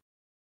กูเนาะ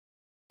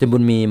จะบุ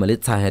ญมีมาลิ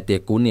ชายหายเตีย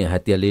กูเนี่ยหา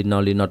ยเตียลิ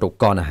นอตุ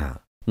กอนนะฮะ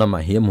นั่นมา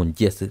เหี้ยหมุนเ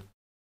จี๊ยซื้อ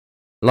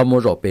เราโม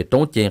โรเป้ตร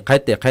งเจงใคร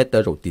เตะ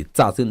โรตี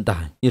จ่าซึ่งได้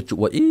ยังจุ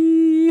ว่าอี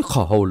ข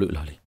อเฮาลือเ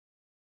ลย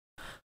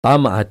ตาม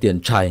มาหายเตียน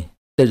ชาย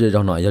แต่เรื่อ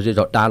งหน่อยยังเรื่อ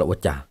งได้หรอวะ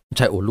จ่าใ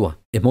ช่โอ้ลัว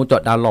เอ็มงจอ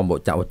ดด้านลองบอก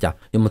จ่า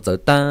ยังมาเจอ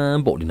ตา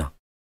โบดีนะ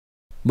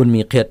บุญมี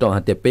เครียดต่อหา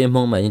เตะเป้ม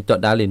องมายังจอด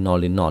ด้านลินนอ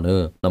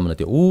นั่นมัน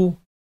เดี๋ยว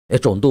ไอ้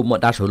โจรตู้มา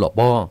ด้านสวยหล่อ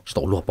ป้อสโต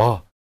หล่อป้อ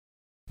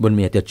บุญ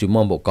มีเดี๋ยวจุ่มม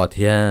องบอกกอเ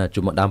ทีย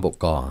จุ่มมาด้านบอก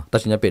กอแต่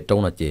ฉันจะเป็ดตรง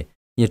นะเจ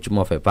ยังจุ่มม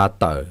องไฟฟ้า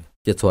เต๋อ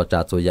จะชัวจ่า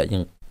ชัวใหญ่ยั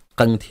ง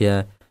กังเทีย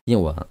ยัง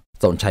ว่า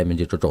โจรชัยมัน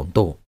จะโจร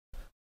ตู้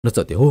นั่น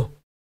เดี๋ยว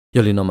ยั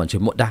งลินมันชิ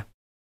มหมดได้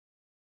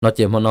นอเจ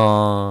มัน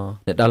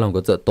เนี่ยด้านลองก็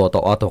เจอตัวต่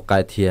อไกล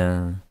เทีย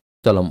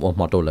จะลำอม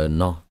มาตัวเลย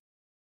เนาะ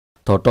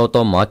thọ trâu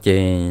to mỏ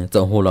chè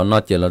giờ hồ là nó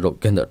chè là rụng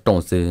kiến được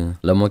trồng sư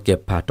là mua kẹp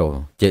phá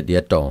trâu chè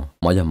đĩa trâu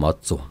mỏ giờ mỏ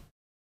chùa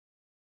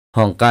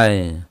hòn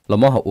cay là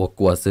mỏ hậu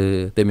của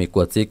sư tên mi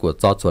của chi của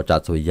cho chùa trả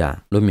chùa già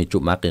luôn mi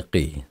chụp má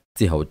kỳ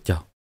chi hậu châu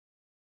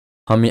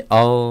họ mi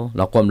áo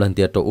là quan lần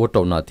tiệt trâu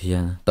trâu nọ thia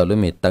tao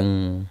luôn mi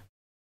tăng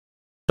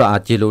cho à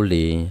chi lưu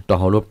lì cho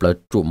họ lúc lấy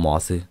chụp mỏ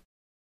sư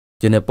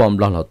cho nên bom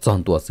lo là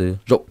chọn tua sư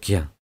rộng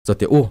kia rồi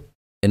tiệt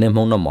anh em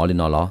không nó mỏ lên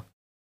nó lo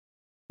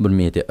bên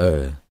mi tiệt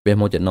bên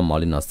mong chuyện nó mỏ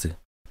lên nó sư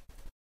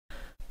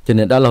cho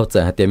nên đã lâu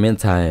giờ hạt tiền miên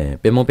xài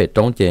bên mongเป็ด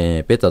trống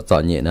chèเป็ด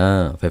chọn nhẹ nè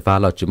phải pha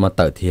là chỉ mà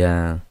tự thia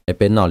em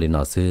bên nọ lên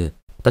nó sư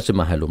tất chỉ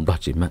mà hai lùm đỏ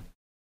chỉ mà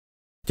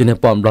cho nên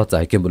bom đỏ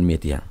giải kiếm bên mi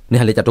tiền nên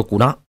hai lấy chặt cú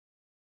nó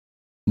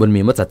bên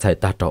mi mất chặt chạy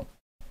ta trộm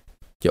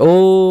chỉ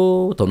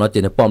thằng nó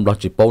chỉ nên bom đỏ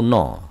chỉ bao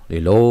nọ để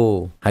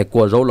lô hai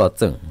qua râu là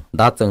chừng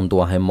đá chừng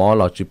tua hai mỏ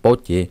là chỉ bao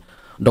chỉ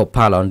đột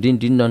pha là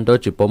đinh nên đó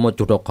chỉ bao một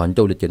chút đó còn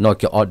đâu để chỉ nói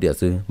kiểu ở địa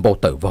sư bao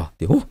tử vào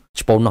thì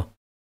chỉ bao nọ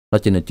nó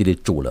chỉ nên chỉ để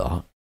chủ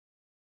lỡ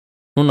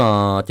nó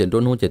nọ chuyện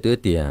đốn hôn chuyện tứ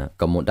tiền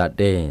cầm một đạt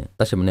đê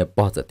ta sẽ mình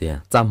bỏ giờ tiền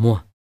ra mua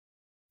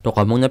tôi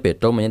còn muốn nhớ biệt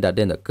trâu mình đạt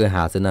đê là cơ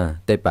hà xin nè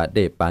tây bà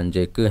đê bàn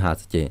dê cơ hà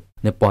sẽ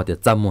nên bỏ tiền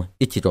ra mua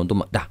ít chỉ trộn tu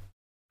mặc đà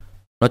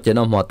nó chỉ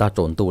nó mò ta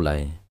trộn tu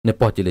lại nên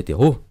bỏ chỉ lấy tiền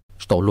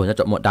tổ luôn nhá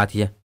chọn một đa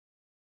thì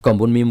còn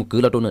bốn mi một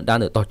cứ là tôi nợ đa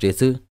nợ to chế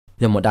sư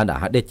nhưng một đa đã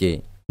hát đê chế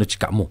nó chỉ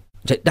cả một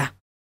chạy đa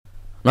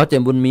nó chỉ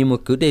bốn mi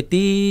một cứ đê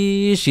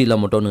tí xì là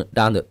một tôi nợ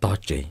đa nợ to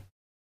chế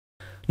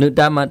nữ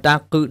đa mà đa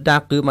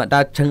mà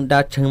đa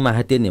chân mà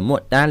hai tiền này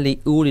một đa li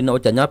u li nó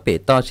chả nhớ bể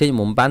to xây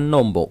một bán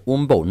nôm bộ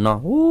bộ nó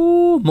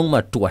mong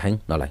mà chùa hành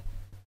nó lại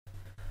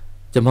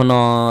chấm họ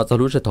nó sau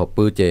lúc sẽ thọ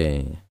bự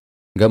chè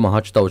gỡ mà họ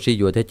tàu xây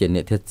vô thế chè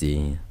nè thế gì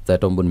tại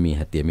trong bún mì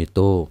hai tiền mì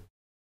tô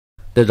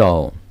thế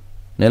rồi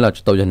nếu là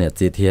tàu cho nè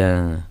gì thì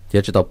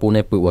chỉ tàu bún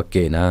này bự quá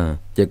kể nè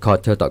chỉ khó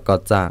chơi tàu có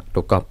giá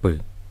tàu có bự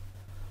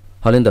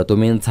họ lên tàu tụi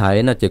mình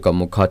thấy là chỉ có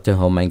một khó chơi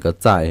họ mang cái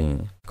trái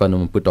còn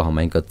một bự tàu họ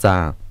mang cái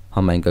giá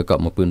họ mang cái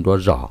mộtปืนรัว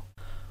rõ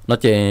nó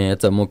chỉ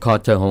một kho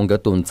chơi hông cái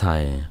tuần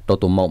xài tàu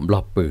tụi mộng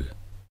lọp bự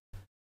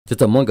จะ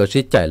จะมองก็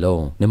ชี้ใจโล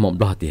ในหม่อม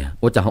รอเตีย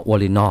ว่าจะหัว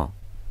ลีนอ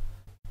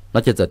น่า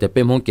จะจะเป็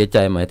นห้องเกใจ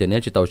ไหมแต่เนี้ย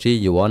จะต่อชี้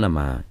อยู่ว่าน่ะม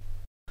า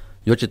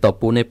อยู่จะต่อ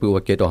ปูในปูว่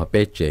าเกต่อหาเป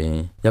เจ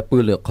อย่าปู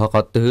เหลือคอ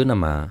ตื้อน่ะ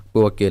มาปู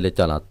ว่าเกเลยจ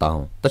ะละเตา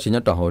แต่ฉันยั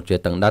งต่อหัวเจ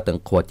ตั้งได้ตั้ง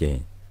ขวดเจ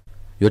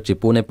อยู่จะ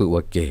ปูในปูว่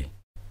าเก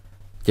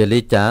เจลิ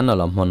จ้าน่ะ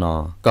ลำหัวนอ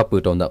ก็ปู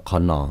ตรงตะคอ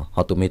นนอเข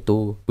าตัวไม่ตู้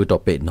ปูต่อ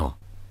เป็ดนอ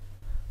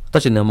แต่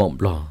ฉันเนี่ยหม่อม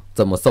รอจ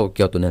ะมาโซ่เ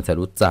กี่ยวตัวนั้นใส่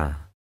รู้จ่า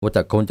ว่าจ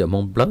ะคงจะมอ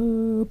งเบลอ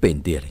เป็น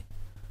เดียเลย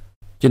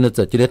จนจ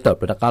ะได้ตัดไ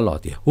ปตะการหล่อ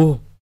เดียวโอ้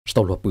สต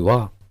อลปือว่า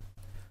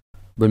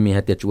บนมีใ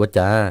ห้เตียจัว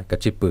จ้ากับ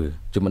จีปือ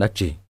จุมันได้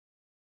จี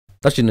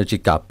ถ้าฉันจะ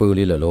กาปือ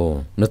ลีเลยโล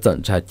นึกจัน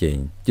ชายเจน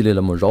จีเลยล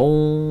ะมันร้อง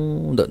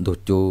เดินดู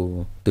จู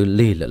ตื่น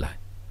ลีเลย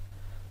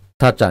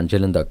ถ้าจันเจ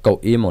ริญแต่เก้า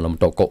อี้มองล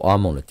ำตัวเก้าอ้อ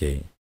มองละเจ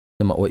จ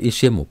ะมาโอ้ยเ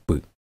ชี่ยหมูปื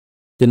อ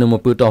จะนำมา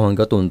ปือต่อหัน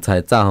ก็ตุนชาย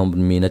จ้าหันบ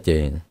นมีนะเจ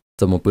จ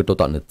ะมาปือตัว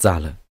ต่อเนื้อจ้า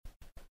เลย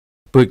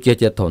ปือเกียร์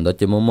จะถอนแต่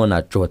จะมั่วนา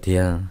จัวเที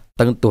ย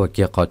ตั้งตัวเ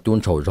กียร์ขอจูน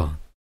โฉรอ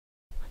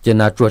จะ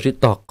นาจัวชิ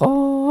ตอกก็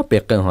เปีย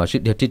กกันหอชิ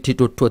ดเดียวที่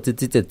ทั่วที่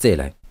เจ๊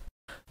เลย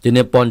จะเ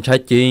นี่ยปอนใช้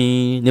จี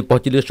เนี่ยปอน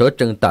จะเลือกเสือ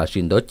จังตาสิ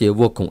นเดอเจ้า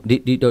วัวคงดี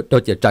เดอ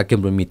จะจ่ายเกม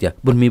บนมีเตีย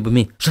บนมี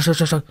เสื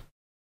อ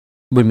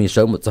บนมีเสื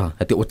อหมดจ้าใ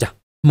ห้เตียวจ่า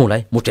หมดไร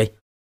หมดใจ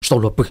โซ่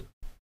ลบปื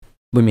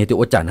บนมีเตีย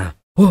วจ่านะ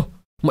โอ้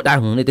หมดดัง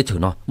ในเตียเฉย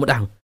เนาะหมดดั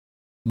ง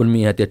บนมี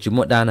ให้เตียจิหม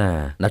ดด้าน่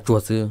ะจัว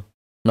ซื้อ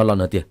นอนรอเ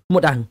นื้อเตียหม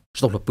ดดังโ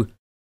ซ่ลบปื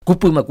กู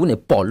ปืนมากูเนี่ย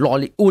ปอลอ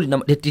ลิอูลินะ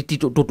มาเด็ดที่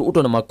ตั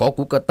วนะมาก่อ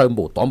กูก็เติมโบ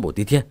ตอมโบ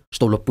ทีเทียส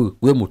โตลปื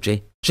กูยังหมดเจ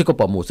ซื้อก็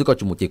ปอหมูซื้อก็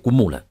จุหมดเจกูห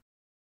มูละ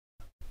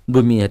บ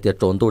นมีเหตุ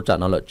โจรตัวจัด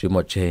นั่นแหละจุหม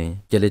ดเจ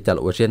เจเลยจัด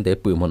ว่าเช่นเด็ก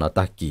ปืนมันต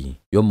ากี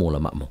ยมหมูละ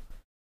มาหมู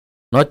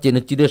น้อยเจน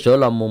จีเดือดเสือ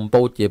ละมุมเป้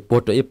าเจปวด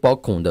ตัวไอ้ป้อ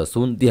คงเดือด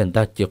ซุนเดียนต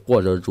าเจกว่า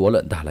จะรัวเล่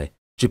นตาเลย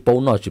จีเป้า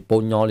น้อยจีเป้า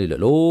ย่อเลย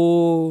โล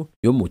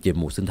ยมหมูเจ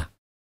หมูซึ่งตา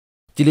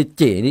จีเลยเ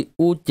จนี่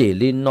อูเจ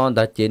ลินนอนต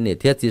าเจเนี่ย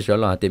เทียจีเสือ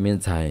ละเต็มเมียน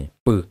ใจ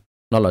ปืน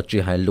nó là chỉ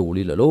hai lù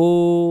đi là lô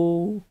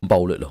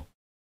bầu lại rồi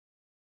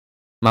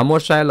mà mua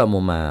sai là mua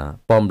mà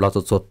bom lo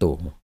sốt tủ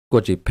cô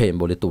chỉ phèn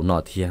bộ để tủ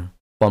nọ thiêng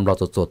bom lo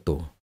sốt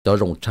tủ cho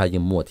rồng trai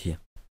nhưng mua thiêng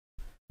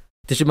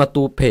thì chỉ mà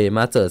tủ phê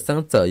mà giờ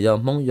sang giờ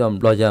yam mong yam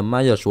lo yam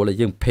mà giờ số là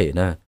nhưng phê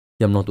nè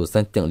yam non tủ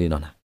sang tiếng đi nọ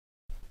nè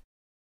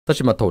tất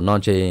chỉ mà thổ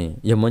non chơi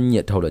yam muốn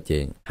nhiệt thầu là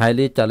chơi hai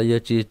lít trả là giờ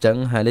chỉ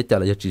trắng hai lít trả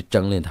là giờ chỉ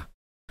trắng lên thà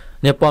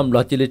nếu bom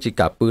lo chỉ lấy chỉ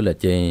cả bự là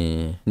chơi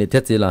nếu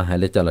thiết gì là hai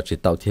lấy cho là chỉ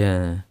tàu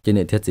thiên chỉ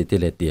nếu thiết gì thì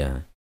lấy tiền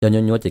cho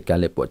nhớ chỉ cả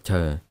lấy bộ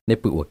chờ nếu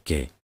bự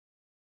ok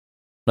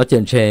nó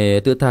chuyện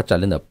chơi tự tha trả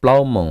lên là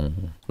plau mông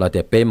là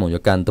tiền pê mông cho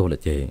can tu là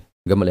chơi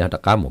gần mà lấy hạt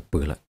cá một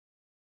bự lại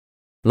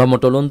là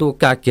một tổ lớn tu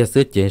cá kia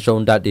xứ chơi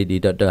sông đã đi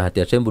đợi hạt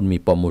tiền xem bùn mì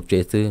bỏ một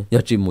chế xứ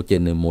nhớ chỉ một chế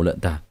nửa một lợn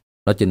ta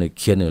nó chỉ nửa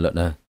kia nửa lợn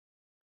nè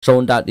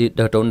sông đã đi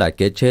đợi trốn đại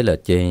kế chế là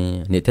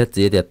chơi nếu thiết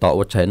gì thì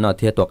tọt chạy nó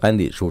thiết tọt cái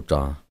gì sụt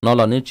trò nó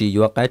là những chỉ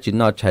vô cái chỉ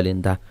nó chạy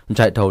lên ta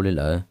chạy thâu lên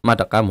lỡ mà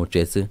đặt cá một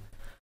chế xứ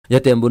giờ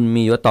tiền bùn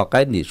mì vô tọt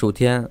cái gì sụt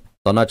thiết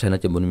tọt nó chạy nó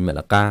chỉ bùn mì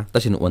là cá ta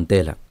xin uốn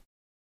tê là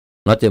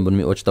nó chỉ bùn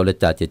mì ôi tàu lên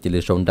trả chỉ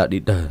lấy sông đã đi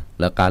đợi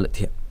là cá lợi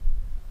thiệt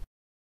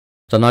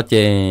cho nó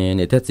chơi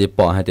nếu thiết gì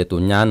bỏ hai tiền tủ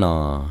nhà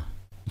nó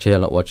chơi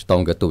là ôi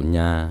tàu cái tủ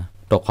nhà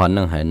tọt khoan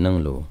nâng hải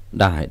nâng lù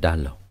đa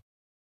lù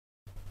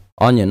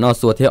ở nhà nó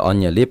xua thế ở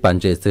nhà lý bàn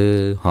chế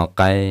sư họ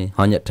cay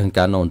họ nhận thân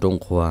cá nông trung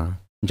khoa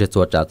chế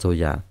xua trả xua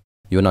ya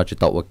yếu nào chỉ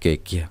tàu ở kề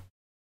kia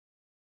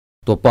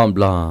tổ bom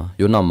bò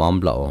yếu nào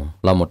mắm lẩu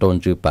là một tôn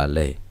chữ bà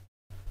lệ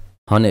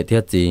họ nệ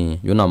thiết gì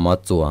yếu nào mót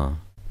chùa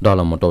đó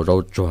là một tổ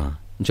rau chùa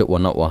chế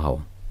uốn nào uốn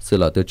hậu sư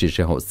là tôi chỉ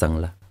sẽ hậu sang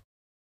là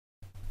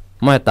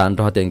mai tán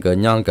cho tiền cỡ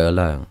nhang cỡ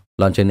là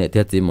lần trên nệ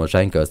thiết gì một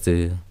sang cỡ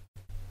sư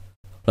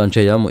lần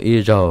trên có một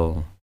y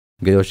rau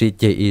người sĩ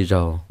chế y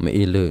rau mấy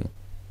y lư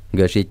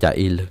người sĩ trả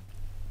y lư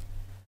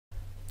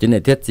chỉ này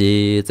thiết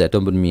gì sẽ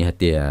tôn bún mì hạt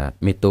tiền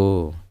mì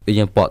tô bây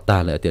giờ bỏ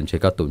ta lại tiền chơi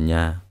cao tủ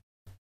nhà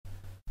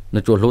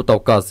nó chuột lú tàu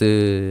cao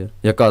sư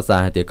giờ cao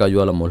xa hạt tiền cao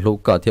vua là một lú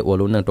cao thiết uo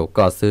lú năng tàu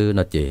cao sư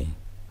nó chỉ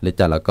lấy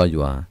trả là cao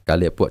vua cả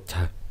liệp bộ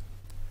cha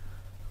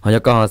họ giờ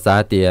cao họ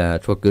xa tiền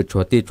chuột cứ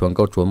chuột ti chuột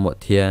câu chuột một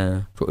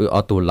thiên chuột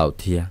ở tù lẩu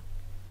thiên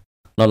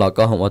nó là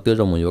cao hồng ở tứ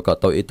rồng một vua cao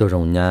tàu ít tứ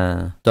rồng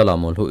nhà cho là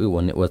một lú ư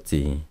uo nè uo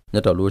gì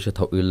nhớ tàu lú sẽ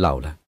thầu ư lẩu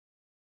là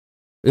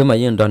mà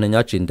yên đó nên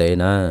nhớ chuyện đấy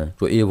nè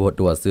rồi yêu vô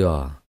đùa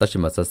xưa ta chỉ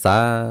mà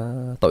xa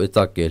tội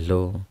cho kể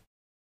luôn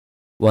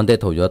วันเต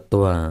ถอยตั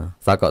ว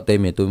สากเต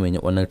มีตัวมีอย่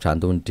างวันนึกฉัน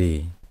ตุนดี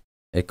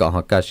ไอ้เกาะ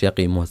หักกาเชีย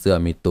กีมัวเสือ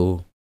มีตัว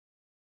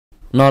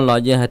นอนรอ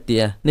เยี่ยหัดเตี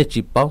ยนี่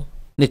จีเป้า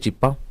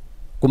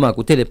กูมา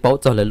กูเทเลเป้า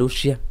จะเลยลูเ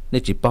ชียนี่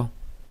จีเป้า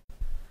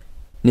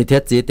นี่เทีย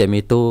จีแต่มี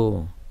ตัว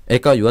ไอ้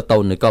ก็อยู่ว่าตัว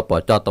นึกก็ปล่อ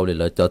ยจอตัว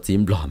เลยจอจิ้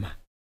มหล่อมา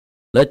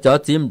แล้วจอ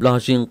จิ้มหล่อ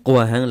ชิงกลัว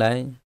หางไร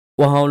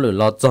ว่าเขาหรือเ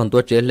ราจอนตั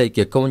วเจเลยเ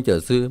กี่ยวกับเจอ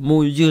ซื้อมู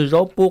ยืนร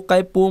อปูไก่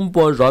ปูมปั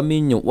วรอมี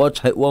หนุ่ว่าใ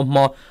ช้ว่าหม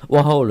อว่า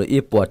เขาหรืออี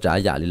ปัวจ่าย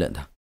ยาเลย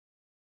ล่ะ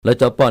แล้วเ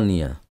จ้าป้อนเนี่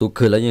ยตัว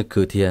คือแล้วยัง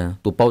คือเทีย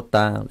ตัวเป้าต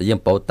าแล้วยัง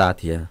เป้าตาเ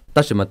ทียแต่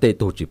ฉันมาเตะ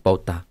ตัวจีเป้า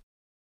ตา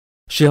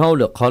ชื่อเขาเห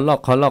ลือเขา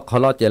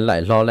ลอกเจนไหล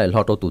ร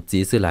อตัวจี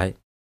ซื้อไหล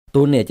ตั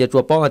วเนี่ยจะจั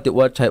วป้องติ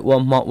ว่าใช้ว่า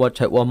ห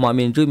มอ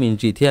มินจื้อมิน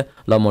จีเทีย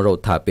เรามาเรา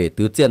ถ่าเป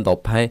ตื้อเจียนต่อ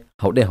ไปเ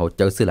ขาได้เขาเ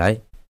จอซื้อไหล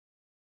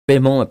เป bé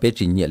mong mà bé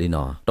chỉ nhẹ đi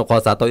nó tao khó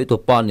xa tao ít tụ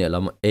bao nhẹ là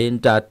một em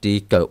ra chỉ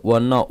cỡ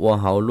uốn nọ uốn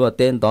hậu luôn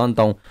tên tòn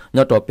tông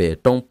nhớ tao bé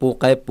trong bu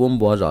cái buôn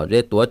bùa rõ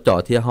rệt tua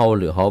trò thì hậu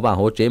lửa hậu và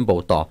hậu chém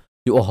bầu tỏ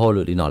yêu hậu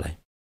lửa đi nó lại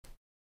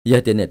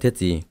giờ tiền nhẹ thiết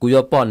gì cú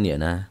yêu bao nhẹ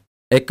nè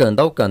ấy cần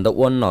tao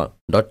uốn nọ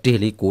đó chỉ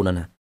lý cú nè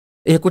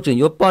ấy cú chỉ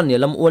yêu bao nhẹ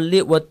làm uốn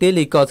liệt uốn tê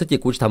lý co sẽ chỉ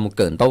cúทำ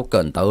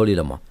cần tao đi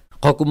là mà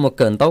họ cũng một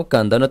cần tao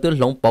nó tới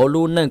lồng bảo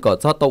luôn nên có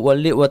sao tao uốn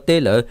liệt uốn tê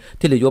lỡ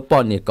thì là yêu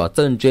bao nhẹ có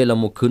chân chơi là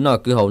một khứ nào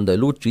cứ hậu để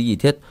lúc chú ý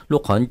thiết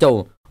lúc hắn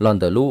châu lần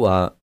để lúc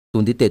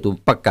tuần tí tệ tuần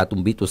bắc cả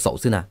tuần bí tuần sậu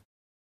xí nè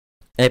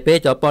ai bé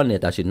cho bao nhiêu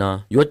ta xin nó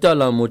yếu cho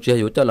là một chuyện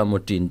yếu cho là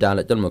một trình ra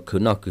lại cho một khứ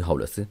nào cứ hậu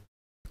là xí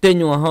tên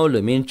nhau hậu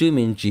là mình chứ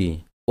mình chỉ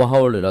và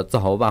hậu là cho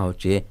hậu vào hậu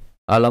chế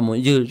là một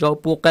dư rau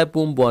bu cái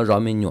bún bò rồi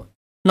mình nhọ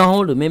nó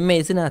hậu là mình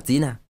mê xí nè gì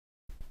nè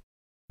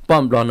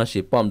bom lon nó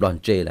chỉ bom lon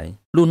chế lại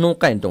luôn nông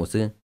cảnh trồng xí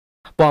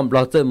bom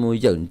lon chơi mùi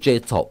dẫn chế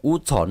thọ u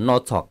thọ nó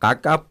thọ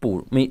cá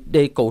bù mi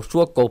đây cầu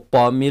xua cầu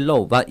bò mi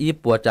lâu và ít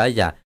bùa trái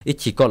giả ít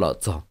chỉ có lợn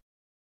thọ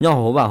nhau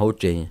hậu vào hậu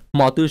chế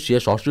mà tư xía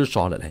xó sư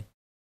xó lại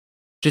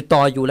chỉ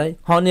tỏiอยู่เลย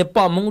họเนี่ย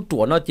ป้อมมึงตั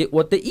วเนาะจี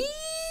ว่าแต่อี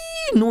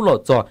นู้หล่อ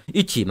จ่อ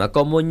อีฉีมา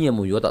ก็มัวเนี่ย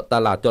มึงอยู่ต่อต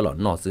ลาดจ่อหล่อ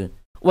นอซึ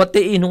ว่าแต่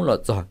อีนู้หล่อ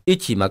จ่ออี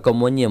ฉีมาก็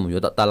มัวเนี่ยมึงอยู่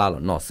ต่อตลาดหล่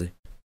อนอซึ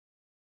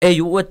เออ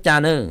ยู่ว่าจา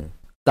เนอ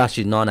ตา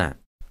ชินอน่ะ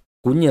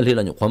กูเนี่ยเลยห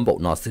ล่อนอยู่ความบอก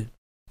นอซึ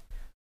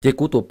จี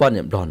กูตัวป้อนเ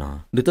นี่ยรอเนาะ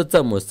หรือถ้าเจอ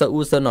หมดเสื้อ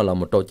อู้เสื้อนอเราห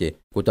มดโตจี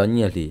กูจะเ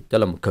นี่ยเลยจะ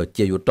เราเคยเ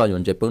จียอยู่จ่ออยู่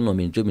เจ็บเปิ้งนอ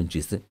มินจื้อมินจี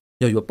ซึ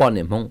อยู่ป้อนเ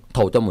นี่ยมงเ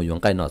ท่าจะหมดอยู่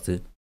ใกล้นอซึ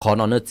ขอ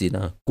นอนเนื้อจีน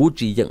ะกู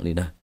จีอย่างนี้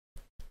นะ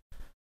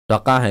đó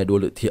cả hai đôi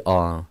lưỡi thì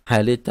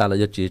hai lưỡi trả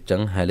lại chỉ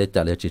trắng hai lưỡi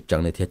trả lại chỉ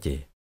trắng này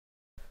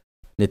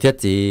thiết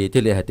gì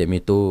thì lưỡi hai tiền mi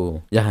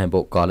tu ya hai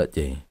bộ cò lại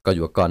chỉ có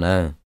vừa cò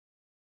nè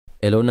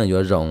em lúc này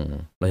vừa rồng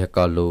là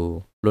cò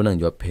lu lúc này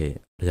vừa phê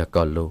là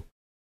cò lu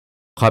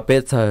khó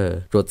biết sao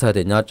rồi sao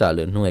thì nhớ trả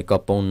lưỡi nuôi có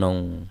bông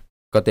nông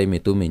có tiền mi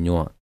tu mi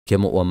nhua khi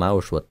một ô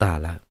máu sủa ta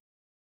là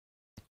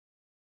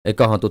em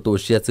có hàng tu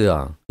xia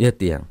xưa ít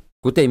tiền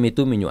cú tiền mi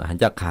tu mi nhua hàng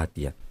chắc khá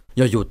tiền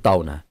do dù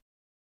tàu nè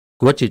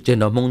của chỉ trên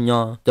đó mông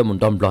nho cho một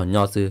đom lò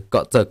nho sư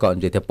cọ giờ cọ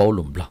gì theo bao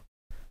lùm lò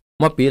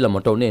mà bí là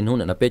một trâu nên hôn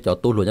là bé cho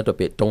tu lùi nhá cho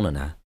bé trông là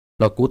nè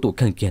là cú tụ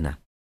khăn kia nè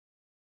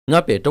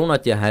nhá bé trông là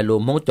chỉ hai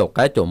lùm mông chọc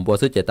cái chồng bùa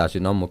sư chỉ ta chỉ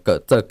nó một cỡ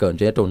giờ cỡ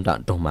chế trông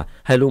đạn trông mà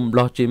hai lùm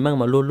lò chỉ mang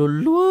mà lùa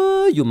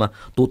dù mà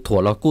tu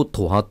thua là cú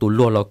thua ha tu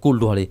lùa là cú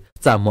lùa đi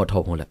ra một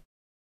hậu lại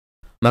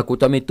mà cú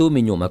cho mi tu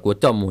mi nhủ mà cú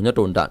cho mù nhá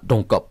trông đạn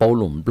trông cọ bao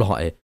lùm lò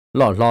ấy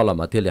lo là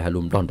mà thế là hai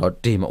lùm lò đó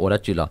đi mà ô đã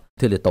chỉ là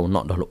thế là tàu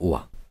nọ đó là ủa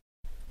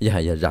vậy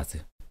hay ra gì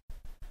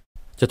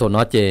cho tôi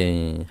nói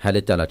chơi hai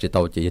lẽ là chỉ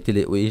tàu chỉ thì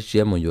lẽ uy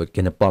xía một người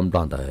kia nó bom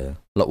đòn tới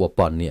là uổng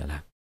bom nè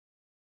là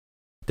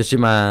thế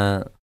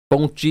mà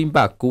bông chim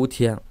ba cú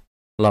thiên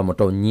là một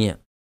trâu nhẹ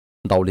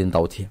đầu lên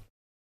đầu thiên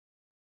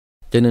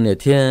cho nên nè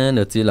thiên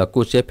nè chỉ là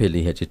cú xếp phê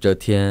lì hay chỉ chơi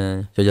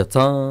thiên cho giờ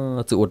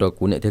cho sự ô tô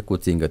cú nè thế cú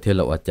chính cái thiên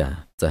là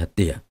chả giờ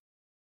tiền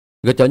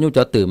cái cháu nhung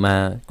cho từ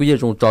mà cú giờ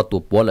dùng cho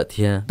tụ bố là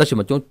thiên đó chỉ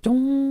mà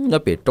chúng nó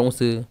bị trong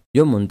sư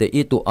yếu muốn để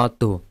ít tụ ở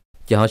tụ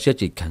chỉ họ sẽ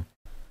chỉ cần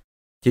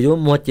chỉ có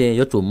mua chè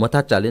có chủ mua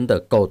thắt trả lên tờ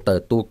cầu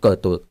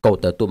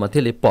tờ tu mà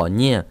thế lấy bỏ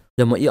nhẹ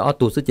giờ mà ít ở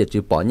tu sẽ chỉ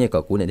bỏ nhẹ cả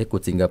cú này thế cú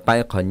chính cái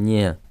bay khỏi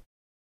nhẹ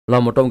là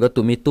một trong cái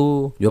tu mi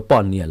tu có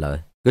bỏ nhẹ lại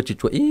cái chỉ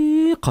cho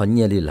ít khỏi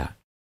nhẹ đi là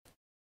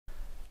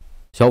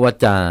sau quá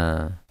cha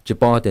chỉ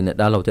bỏ thì này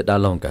đa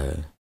lâu cả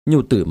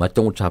nhu tử mà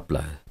trông chập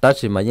là ta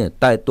chỉ mà những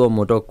tai tua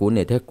một trong cú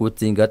này thế cú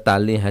chính cái ta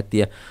lên hai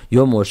tia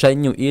có một sai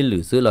nhu ít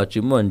lử xứ là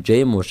chỉ muốn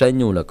chế một sai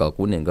nhu là cả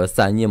cú này cái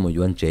sai nhẹ một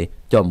yuan chế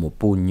cho một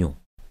pu nhu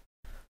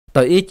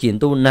tại ý kiến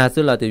tu na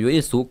xưa là từ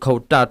ý số khẩu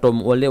trà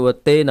trộm ô liu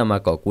tê nằm mà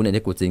có cú này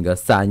của chính cái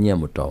xa nhẹ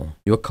một trâu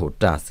yếu khẩu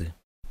trà xưa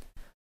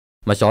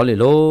mà xóa lì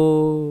lô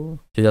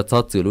cho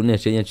cho chữ lúc này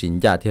sẽ nhận chính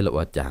giả theo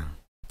lộ chả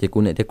thì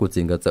cú này của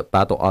chính cái sợ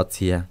ba tổ ở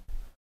chia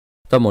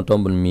cho một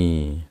trong bên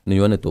mì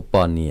nếu như tụ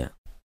bò nè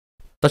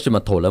tất nhiên mà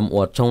thổ lâm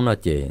ô trong là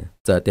chỉ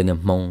giờ tiền niệm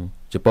mong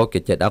chỉ bao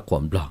cái chết đã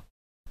quẩm lọ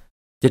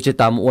chỉ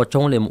tạm ô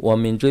trong liền ô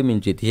mình chơi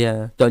mình chỉ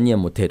theo cho nhiều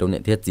một thể đồ này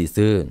theo gì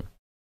xưa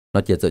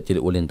nó chỉ sợ chỉ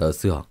ô lên tờ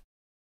xưa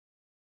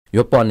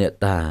yếu bọn nè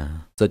ta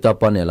giờ cho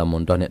bọn nè là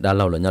một trò nè đã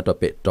lâu là nhau trò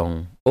bể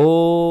trong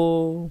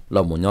ô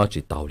là một nhau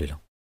chỉ tàu đi đâu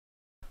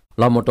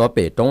là một trò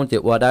bể trong chỉ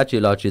qua đã chỉ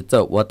là chỉ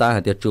sợ qua ta hạt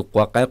tiền chụp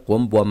qua cái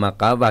cuốn bùa mà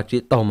cá và chỉ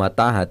tàu mà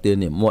ta hạt tiền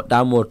niệm một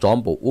đa mua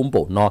tròn bộ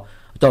bộ no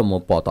cho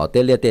một bỏ tỏ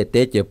tê liệt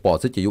tê chỉ bỏ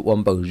sẽ chỉ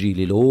bằng gì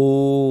đi lô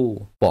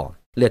bỏ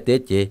liệt tê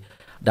chỉ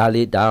đa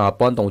li đa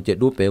bọn tổng chỉ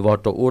đu bể vào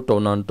chỗ ô tô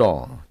non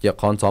trò chỉ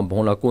con xóm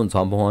phong là cún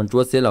xóm phong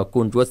chúa xế là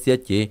cún chúa xế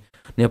chỉ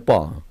nếu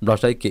bỏ nó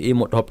sẽ kỹ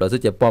một hộp là sẽ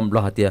chỉ bom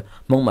lo hạt tiền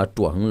mong mà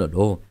chuộng là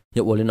đô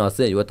hiệu quả nó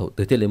sẽ yếu thổ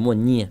từ thế lấy mua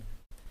nhia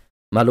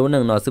mà lúc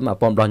này nó sẽ mà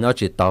bom lo nhau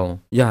chỉ tàu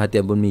do hạt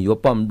tiền bún mì yếu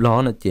bom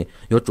lo nó chỉ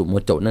yếu chủ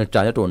một chỗ nên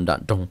trái trộn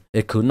đạn trong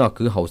để cứ nó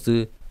cứ hậu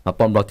sư mà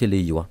bom lo thì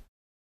lý yếu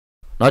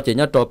nó chỉ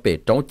nhớ cho bể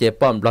trong chế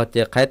bom lo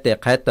chế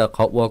khai tờ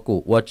khó qua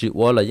cụ qua chữ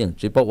qua là những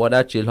chỉ bảo qua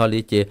đã chỉ lo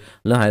lý chế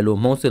là hai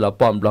luôn mong sẽ là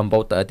bom lo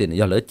bao tại tiền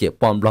do lỡ chế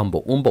bom lo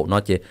bộ nó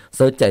chế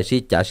sơ chạy si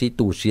trả si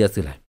tù xia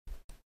xí lại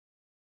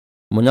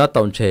một nhớ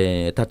tàu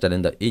chế thắt trả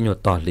lên đợi ít nhiều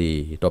tỏ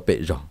lì đó bể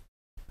rộng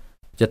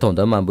จะถงแ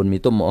ต่มาบุญมี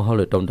ตัวหมอเขาเ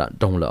ลยตรงดัน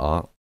ตรงเลยอ๋อ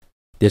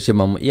เดี๋ยวสิ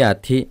มาไม่อยาก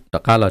ที่ตะ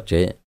การเราเจ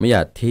ไม่อย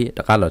ากที่ต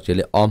ะการเราเจเ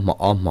ลยอ้อมหม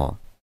อ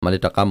มาเลย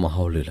ตะการหมอเข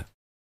าเลยล่ะ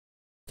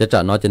จะจ่า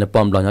น้อยจะในป้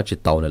อมรอยักจิต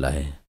เตาเลย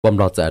ป้อม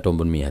รอใจตรง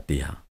บุญมีหายตี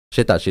ฮะเ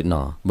สียแต่จิตน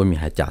อบุญมี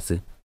หายจ่าซื้อ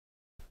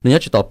เนื้อ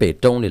จิตเตาเป็ด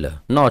ตรงเลยล่ะ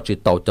นอจิต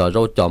เตาจะเร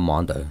าจะหมอ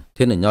นเตอ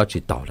ที่หนึ่งยอจิ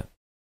ตเตาละ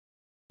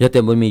ยาเต็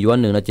มบุญมีย้อน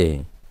หนึ่งนะเจ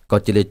ก็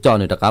จะเลยจ่อ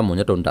ในตะการหมอ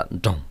ยักตรงดัน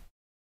ตรง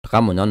ตะกา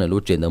รหมอยักในรู้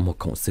เจนเดิมหมด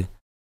ของซื้อ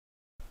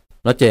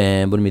nó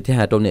chè buồn mì thế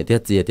hai trong nệ thế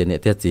gì tiền nệ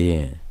thế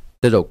gì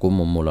thế rồi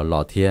cũng một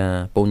lò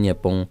thế bông nhẹ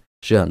bông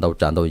sửa hẳn đầu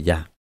tràn đầu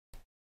già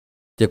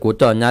chỉ cú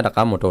cho nhá đặc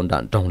cá một tròn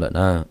đạn trong lợn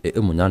à để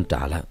một nhon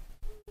trả lại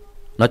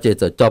nó chỉ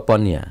giờ cho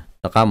bọn nè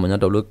đặc cá một nhon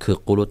đầu lưỡi khử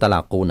cú lưỡi ta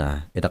là cú nè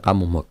để đặc cá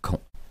một không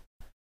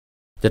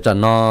chỉ cho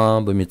nó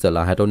buồn mì giờ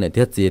là hai trong nệ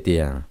thế gì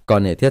tiền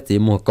còn nệ thế gì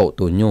mua cậu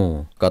tủ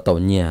nhô có tàu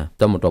nhẹ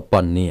cho một trò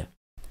bọn nè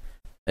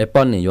ไอ้ป้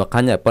อนนี่อยู่ข้า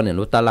งใหญ่ป้อนนี่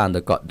รู้ตาลานแต่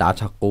ก็ด่า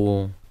ชักกู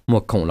หมว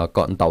กของเรา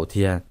ก่อนเต่าเ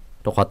ทีย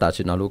ตัวข้าตา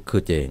ชินาลูกคื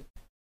อเจ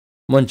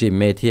มันจีเ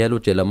มเทียลูก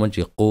เจแล้วมัน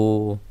จีกู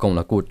คงล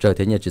ะกูเจอเ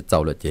ทียเนี่ยจีเจ้า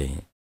เลยเจ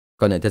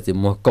ก็เนี่ยเทียจี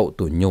มัวเก่า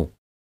ตุ่นยู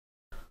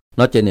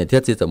nóเจเนี่ยเทีย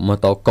จีจะมัว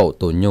เต่าเก่า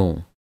ตุ่นยู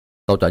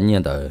เต่าจะเนี่ย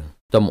เด้อ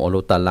จะมัวลู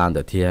กตาลานเ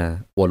ด้อเทีย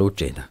วัวลูกเ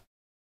จนะ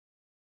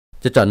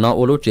จะจัดน้อ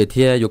วัวลูกเจเ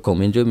ทียอยู่ของ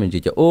มินจูมินจี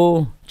จะโอ้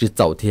จีเ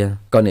จ้าเทีย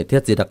ก็เนี่ยเทีย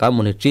จีตะก้า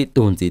มันจี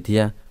ตุ่นจีเที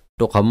ย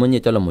ตัวเขามันเนี่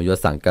ยจะละมัวอยู่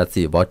สังกัด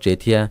สีวัวเจ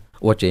เทีย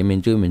วัวเจมิน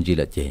จูมินจี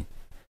ละเจ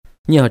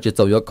เนี่ยเขาจีเ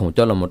จ้าอยู่ของจ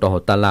ะละมัวตัวเขา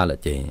ตาลาละ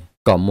เจ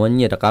ก็มัวเ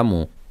นี่ยตะก้ามั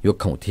วอยู่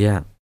ของเทีย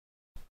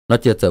nó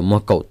chỉ chờ mua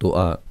cậu tụ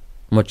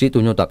một chỉ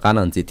tụ nhau tất cả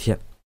làm gì thiệt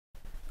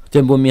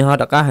trên buôn mi ha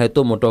tất cả hai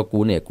tụ một trò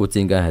cú nè cú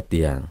chính cái hai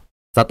tiền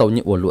sao tàu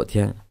như uốn lụa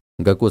thiệt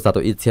cái cú sao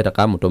tàu ít thiệt tất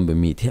cả một trò bề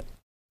mì thiệt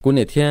cú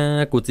nè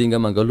thiệt cú chính cái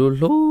mà cái lú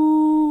lú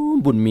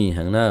buôn mì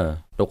hàng nè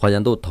đồ khoai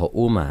nhân tụ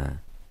thổ mà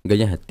cái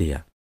như hai tiền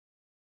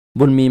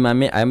buôn mì mà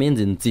mấy ai mấy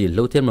gì chỉ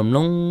lâu thiệt mà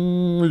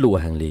nông lụa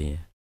hàng lì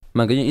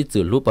mà cái như ít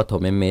chữ lú bắt thổ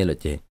mê là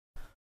chứ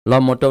lo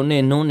một trò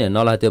nè nông nè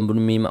nó là tiền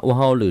buôn mì mà u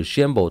hao lử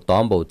xiên bầu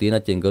tóm bầu tí là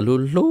trên cái lú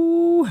lú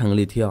hàng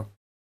lì theo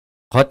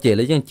họ chế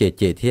lấy những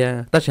chế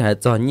theo ta sẽ hãy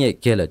cho nhẹ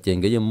kia là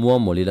trên cái mua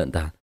một ly lợn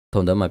ta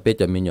thông đó mà biết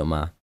cho mình nhỏ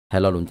mà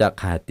hay lo lùng chắc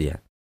khai tiền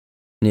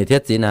nhẹ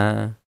thiết gì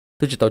na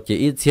tôi chỉ tao chế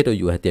ít xe rồi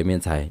dùng hai tiền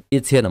miền xài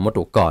ít xe là một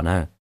chỗ cỏ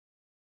nè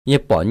nhẹ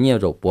bỏ nhiều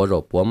rồi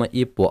bỏ mà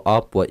ít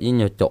bỏ ít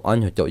nhiều chỗ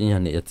ít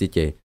hàng này gì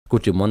chế cô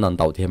chỉ muốn nằm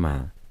tàu thêm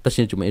mà ta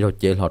xin chúng mình rồi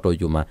chế họ rồi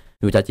dùng mà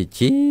dùng cha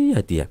chỉ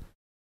hai tiền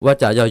và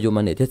trả cho dùng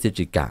mà nhẹ thiết gì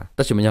chỉ cả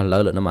ta chỉ mình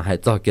lỡ nó mà hay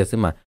cho kia xí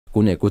mà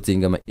cú này cú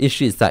chính cái mà ít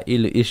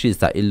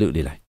xì lự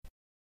đi lại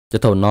cho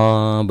thầu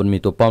nó bên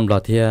mình tụ bom lo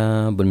thia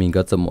bên mình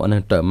có sớm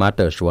muốn trở ma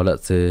trở xóa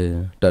lợn sư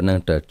trở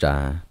năng trở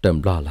trả trở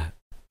lo lại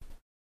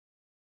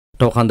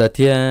thầu khăn đời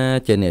thia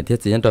trên này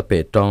thiết gì cho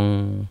bể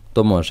trong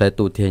tôi muốn sai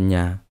tu thiên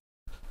nhà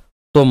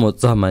tôi một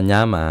giờ mà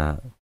nhà mà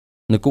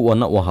nếu cú uốn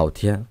nó uốn hậu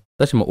thia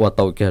tất nhiên một uốn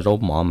tàu kia rốt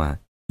mỏ mà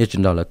như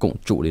chuyện đó là cũng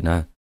trụ đi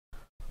nè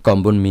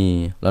còn bên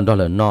mình lần đó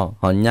là nó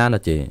họ nhà là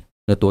chị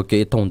nếu tôi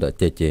kỹ thông đợi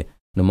chị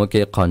nếu mà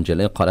cái con chỉ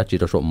lấy khỏi đã chỉ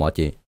được số mỏ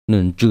chị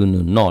nên trừ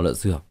nên nọ là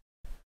xưa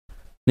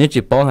nếu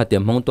chỉ bao hai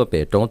tiệm không tôi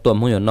bể trong tôi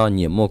không nọ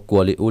nhiều mua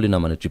qua li u li nào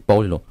mà chỉ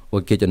bao luôn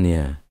ok cho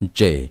nè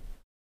chế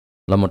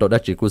là một đội đã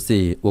chỉ cú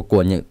si u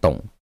qua nhận tổng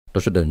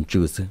tôi sẽ đền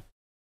trừ xưa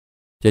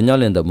chỉ nhớ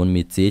lên đầu muốn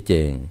mì chế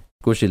chế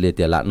cú si lấy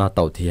tiền lại nọ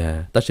tàu thì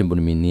ta xin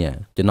muốn mì nè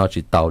chỉ nọ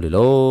chỉ tàu đi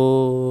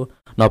lô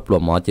nọ plua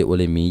mỏ chị u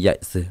lấy mì dạy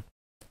xưa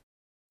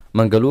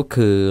mà cái lúc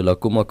คือเรา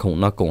cũng mà không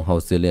nó cũng hậu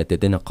xưa lấy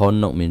tiền nó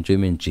con nọ mình chơi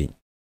mình chỉ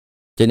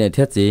trên này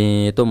thiết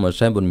gì tôi muốn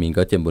xem buồn mì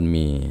có chuyện buồn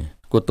mì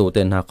cô tụ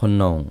tên hạ con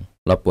nòng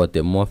là bộ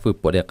tiệm mua phơi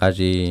bộ đẹp cái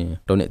gì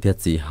trong này thiết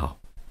gì hảo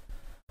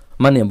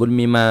mà niệm buồn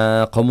mì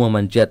mà không mua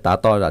mình chia tá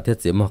to là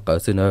thiết gì mà cỡ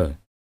xưa nữa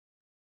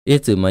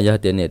ít chữ mà giờ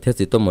tiền này thiết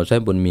gì tôi muốn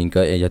xem buồn mì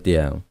có giờ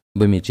tiền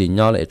buồn mì chỉ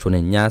nhỏ lại chỗ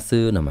này nhá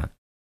xưa nè mà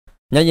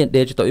nhá hiện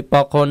để cho tôi ít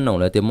bao con nòng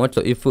là tiệm mua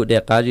cho ít phơi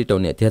đẹp cái gì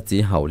trong này thiết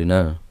gì hảo đi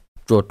nè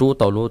chỗ tu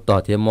tàu lúa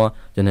tàu tiệm mua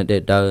cho nên để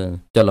đỡ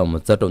cho lòng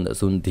một giờ trong đó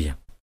xuân tiền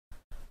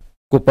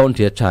cô bông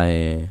thiệt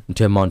chạy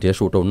trên mòn thiệt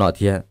sụt đầu nọ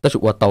thiệt tất sự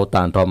tàu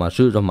tàn trò mà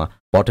sư rồi mà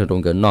bỏ thành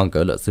trong cái non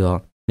cỡ lợn xưa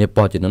nên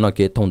bỏ chỉ nó nói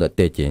kia thông được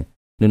tê chỉ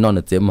nên non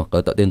được dễ mà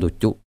cỡ tạo tên đồ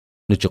chú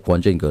nên trực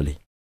quan trên cỡ li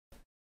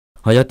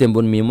họ cho tiền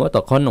buồn mì mỗi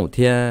tàu con nổ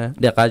thiệt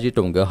để cái gì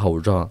trong cái hậu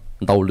rồi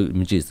tàu lự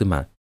mình chỉ xứ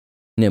mà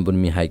nên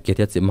buồn mì hay kia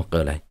thiệt dễ mà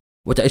cỡ lại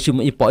và chạy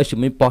ít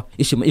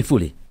mà ít phụ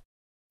li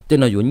tên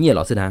nó dũng nhiều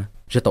lọ xí na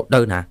sẽ tàu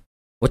đơn na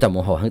và chạy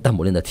một họ hắn ta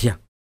một lên là thiệt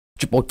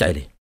chút bỏ chạy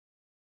đi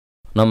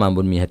nó mà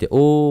buồn mì hay thì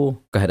ô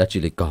cái đã chỉ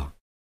lấy cỏ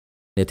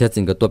để theo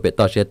สิ่งcáiตัวเป็ด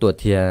ต่อเชื่อตัว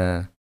เทีย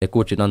ไอ้กู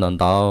chỉนอน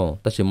เตา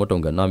แต่เชื่อมดตรง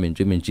กันนอน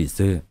mình chỉ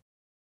ซื้อ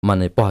มัน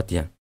ในป้อเที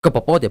ยก็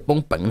ป้อเดี๋ยวป้อง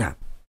ปังน่ะ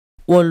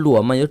อ้วนหลัว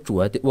มันจะจั่ว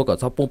เดี๋ยวอ้วนก็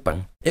ชอบป้องปัง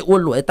ไอ้อ้วน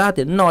หลัวไอ้ตาเ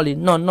ดี๋ยวนอน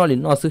ลิ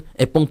นซื้อไ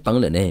อ้ป้องปัง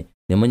เลยเ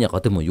นี่ยมันอยากเอา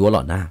ตัวหมูยัวหล่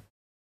อหน้า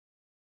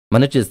มัน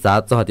จะจิตสา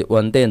จะเดี๋ยวอ้ว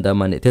นเต้นแต่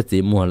มันในเทศสี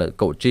มัวเลยเ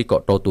กาจีเกาะ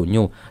โตตุ่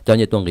ยูจะเ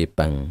นี่ยตัวรี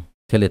ปัง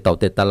เทเลเตา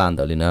เตตาลานเ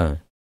ดี๋ยวเลยนะ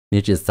นี่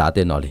จิตสาเ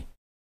ต้นนอนเลย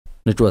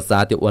นี่จั่วสา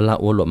เดี๋ยวอ้วน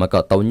หลัวมาเกา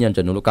ะเตาเนี่ยจ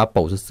ะนุ่งลูกกาเป่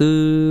าซื้อ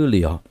เห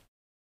ลียว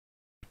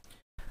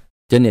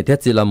trên này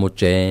thiết gì là một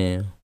trẻ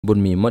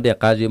buồn mì mất đẹp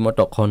cái gì mất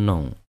đọc con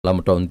nòng là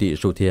một tròn tị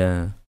số thia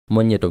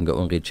mất nhiệt trong cái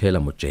ông cái chơi là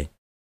một trẻ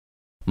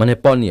mà này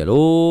bao nhiêu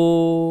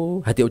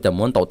lô hai tiêu chẳng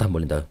muốn tàu tham một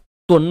lần đó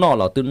tuần nọ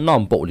là từ nọ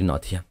bộ lên nọ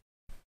thiệt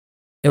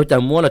em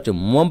chẳng muốn là chỉ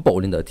muốn bộ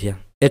lên đó thiệt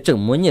em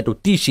chẳng muốn nhận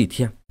được tí gì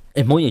thiệt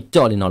em muốn nhận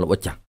cho lên nọ là what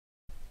chẳng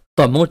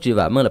toàn muốn chỉ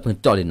vào mới là phần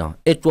cho lên nọ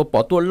em chúa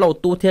bỏ tua lâu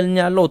tu thiên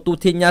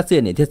nhà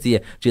xưa này thiết gì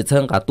chỉ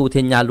sang cả tu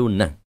thiên nhà luôn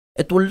nè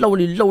em tua lâu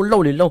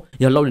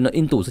giờ lâu lên nó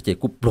in tụ sẽ chỉ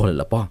cúp rồi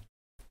là bao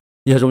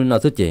giờ rồi nó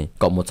sẽ chỉ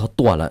còn một số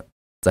tua là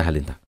再还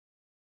领他，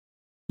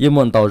因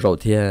为到肉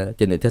天，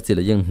今天天气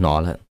了硬拿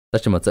了，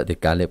但是嘛这的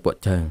干裂不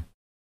成，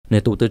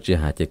你肚子只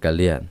还这干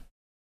裂，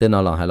แต่นอ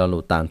เราให้เราลู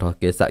ตานทอ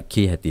เกษ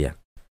ขี้ให้เดีย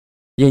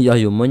ยิ่งยา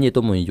อยู่มื้อนี้ตั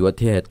วมันอยู่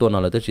ที่ตัวนอ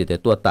เราตัวสิแต่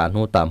ตัวตาน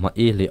หูตามมา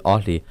อีหรืออ้อ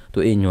หรือตั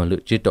วเองยวนหรือ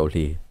จิตโตห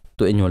รือ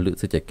ตัวเองยวนหรือ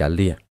สิจัดการเ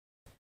ลีย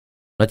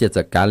เราจะ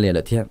จัดการเลียล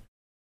ะเทีย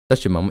แต่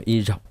สิมันอี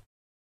เรา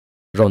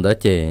รองเด้อ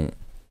เจ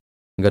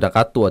ก็ดัก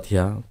ตัวเที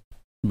ย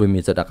บุญมี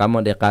จะดักมั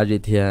นเด็กการจี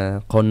เทีย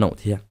คนหนอ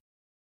เทีย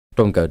ต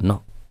รงเกิดเนาะ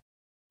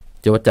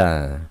จะว่าจะ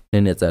เ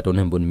นี่ยจะตัว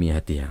นั้นบุญมีใ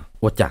ห้เดีย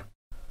ว่าจะ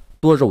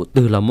ตัวเรา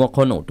từ là mua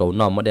con nổ trâu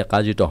nọ mà để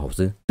cá gì cho học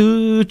sư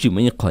từ chỉ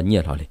mới khỏi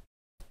nhiều thôi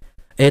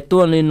ตั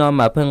วนี้นอ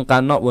มาเพิ่งกา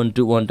รนอกวัน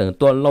จุวันแต่ง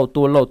ตัวเล่า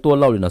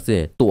เลยนะสิ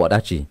ตัวได้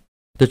จี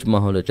ตัวจะมา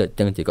เขาเลยจะ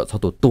จังจีก็ชอ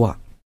บตัว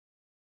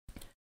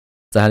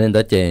จะเล่นไ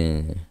ด้เจ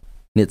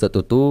เนี่ยจะ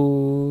ตัว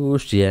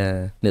เสีย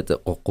เนี่ยจะ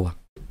กลัว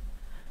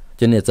จ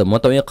ะเนี่ยจะมอ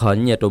ตัวนี้ขอ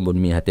เนี่ยตัวบุญ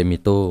มีหาเตียมี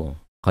ตัว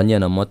ขอเนี่ย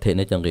นะมอเทใ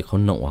นจังกีเขา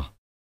หนว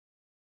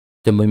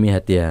จะบุญมีหา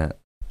เตีย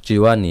จี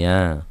ว่าเนี่ย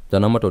จะ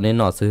น้องมาตัวนี้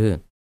นอซื้อ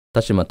ถ้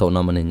าสิมาตัวน้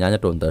องมันเนี่ยจะ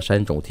โดนแต่ใช้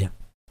จงเทีย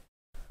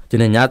จะ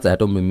เนี่ยจะ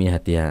ตัวบุญมีหา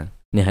เตีย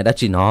เนี่ยให้ได้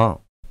จีนอ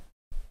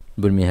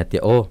บุญมีหาเตี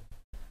ยโอ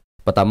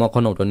ปตามอค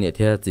นตัวเนี่ย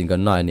ที่จริงกัน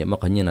หน่อยเนี่ยมัน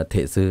เขาเนี่ยนะเท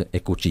ซื้อเอ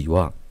กูจี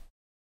ว่า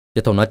จ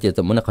ะตัวนั้นจะส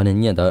มมติเขาเ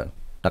นี่ยเด้อ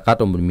ตะก้า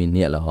ตัวบุญมีเ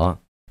นี่ยเหรอ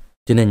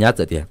จะเนี่ยจ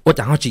ะเตียโอ้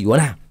จังเขาจีว่า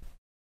นะ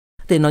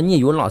แต่น้องเนี่ย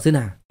อยู่หล่อซิน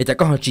ะเอจะ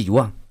ก็เขาจี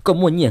ว่าก็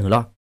มั่วเนี่ยเหร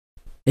อ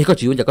เอก็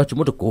จีว่าจะก็จุด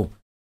มุดกู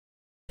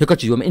เอก็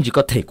จีว่าไม่จริง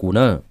ก็เทกูเน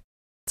อะ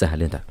จะหา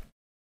เรื่องแต่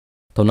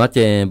ตัวนั้นจ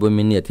ะบุญ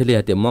มีเนี่ยที่เรีย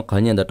กเตียมอเขา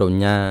เนี่ยตัว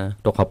เนี่ย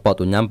ตัวเขาปอ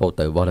ตัวเนี่ยปอ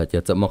ตัวว่าเลย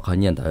จะมอเขา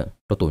เนี่ย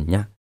ตัวเนี่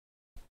ย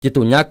chỉ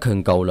tụi nhá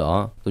khẩn cầu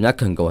lỡ tụi nhá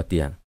khẩn cầu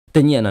tiền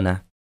tất nhiên là nè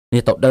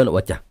nên tụi đỡ là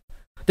quá chả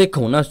thế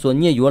khổng nó xuống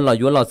nhiều vốn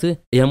là xứ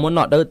em muốn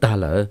nọ đỡ ta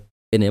lỡ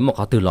em nếu mà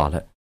có từ lọ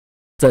lại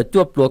giờ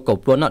chua plua cầu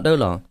plua nọ đỡ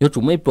lọ nếu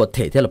chúng mấy plua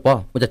thể thế là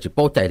bao bây giờ chỉ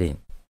bao chạy đi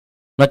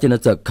nó chỉ là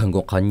giờ khẩn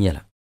cầu khó nhiều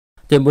là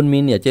trên bên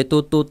mình nè chỉ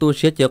tu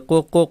xé chỉ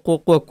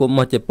cô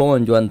mà chỉ bao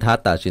anh doan thà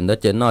ta xin đó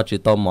chỉ nó chỉ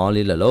tao mò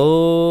đi là lố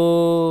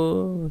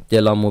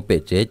chỉ làm một bể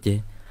chế chỉ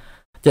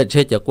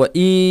chế chỉ qua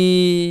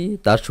y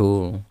ta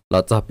số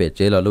là cho bể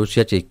chế là lúc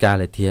xưa chỉ ca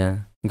lại thia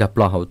gặp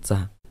lo hậu cha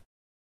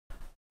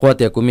qua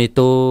tiệc của mi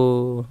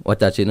tô và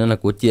trả chỉ là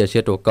của chia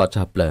sẻ đồ cọ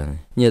chập lờ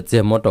nhiệt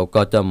chế một đồ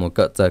cọ cho một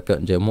cỡ giờ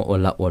cận chế một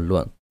ổn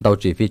luôn đầu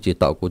chỉ phi chỉ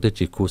tạo của tôi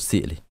chỉ khu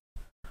xị đi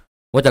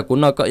và trả của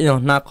nó có nhiều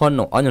na con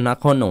nổ ở nhiều na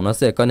con nổ nó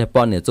sẽ có này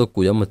bao này cho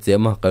của một chế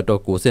mà cái đồ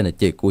của sẽ là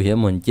chỉ của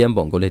hiếm một chiêm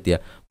bỏng của lấy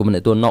tiệc của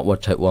mình tôi nọ và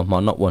chạy và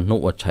mà nọ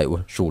và chạy và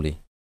sù đi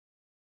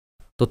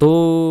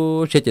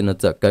tôi sẽ chỉ là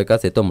giờ cái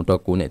sẽ tôi một đồ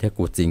của này theo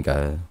của chính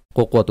cả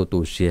qua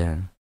tôi xe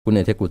của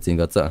này theo của chính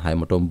cả giờ hai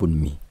một đống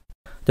bún mì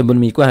แต่บน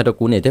มีก็ให้ตัว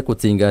กูเนี่ยที่กู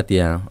จริงกันเดี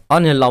ยวอัน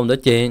นี้เราเด้อ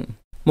เจ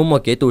มุ่งมา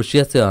เกี่ยตัวเสี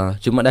ยเสือ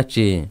จุดมาได้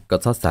จีก็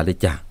ชอบสาลิ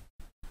จ่า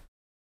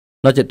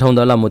เราจะทง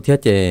ตัวเราหมดเที่ย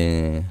เจ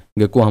เ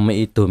กี่ยวกับไม่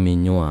อีตัวมี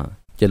นัว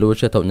จะรู้เ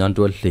ชื่อถกยัน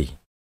ตัวหลี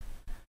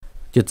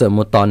จะเจอหม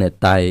ดตอนเนี่ย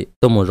ตาย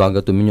ตัวหมดรอง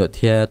กับตัวมีนัวเ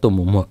ที่ยตัวห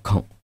มูหมวกขอ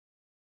ง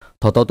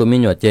ทอตัวมี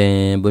นัวเจ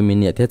บนมี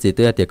เนี่ยเที่ยจีเ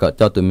ตี้ยเดี๋ยวก็เ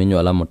จ้าตัวมีนัว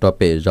เราหมดตัวเ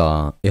ปรอ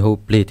เอฮู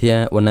ปลีเที่ย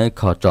วันนั้น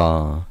ขอจอ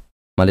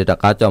มาเลยตะ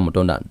ก้าเจ้าหมด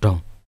ตัวด่านตรง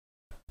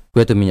เ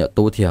พื่อตัวมีนัว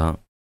ตู้เที่ย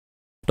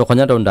ตัวคน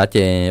นี้โดนด่าเจ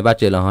ว่าเ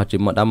จเราหาจิ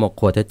มดด่าหมก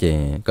ขวดเจ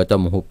ก็จะ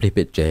มาหุบลิ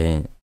ปิเจ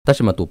แต่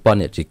ฉันมาตัวป้อนเ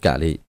นี่ยจิกะ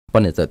ลิป้อ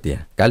นเนี่ยจะเตีย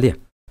กะเลีย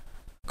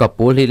ก็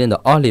ปูลีเล่นตัว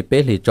อ้อลิเป้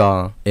ลิจอ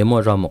เอโม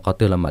รอหมกเขาเ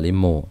ตือนละมาลิ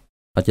โม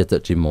อาจจะเจอ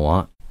จิมัว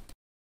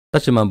แต่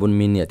ฉันมาบุญ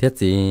มีเนี่ยเทีย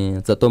จี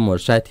จะตัวหมด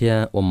ใช้เทีย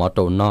ว่าหมอโต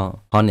นอ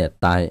เขาเนี่ย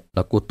ตายแ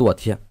ล้วกูตัวเ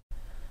ทีย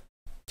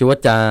จะว่า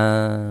จะ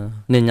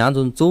เนี่ยย้อน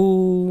จุนจู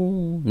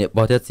เนี่ยบ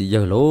อเทียจีเย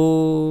อะโล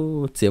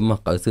เสียมา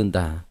เกิดซึ่งต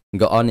า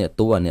ก็อ้อเนี่ย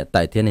ตัวเนี่ยต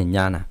ายเทียเนี่ย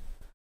ย้อนน่ะ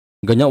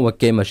cái nhau và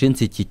kê mà xin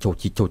chỉ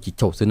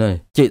chầu xí này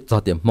chế cho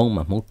tiền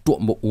mong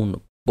trộn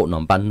bộ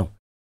nòng ban nòng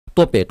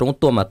tua bể trong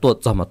tua mà tua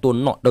cho mà tua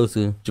nọ đâu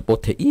xí chỉ bộ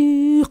thể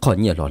khỏi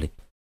nhiều rồi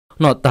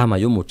nọ ta mà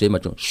dùng một chế mà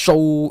chừng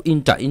sâu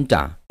in trả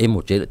em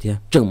một chế được thia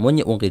chừng muốn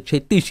nhiều ông cái chế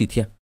tí xí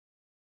thia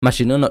mà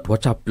xin nó thua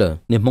chập lờ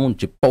nên mong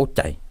chỉ bao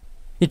chạy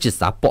như chỉ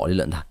xả bỏ đi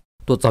lận thà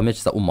tua cho mấy chỉ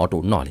xả máu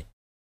đủ nọ đi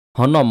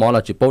họ nọ máu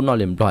là chỉ bao nọ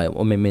liềm đòi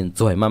ông mình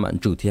rồi mà mặn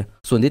chủ thia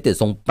xuân đi để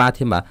xong 3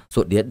 thiên mà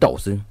số đĩa đậu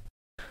xí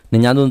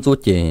nên nhà luôn chút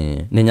chế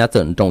nên nhà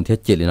trận trong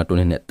thiết chế là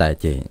tụi này tài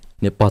chế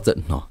nên bao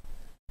trận nó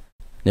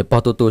nên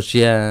bao tôi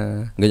xe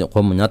người nhộng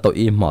không một nhà tội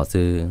im mỏ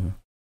sư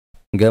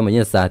người mà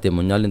như sao thì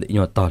một nhà lên tự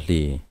to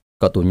lì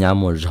có tụi nhà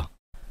mua rọ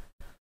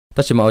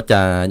tất nhiên mà ở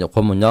trà nhộng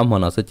không một nhóm mà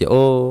nó sẽ chế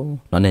ô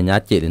nó nên nhà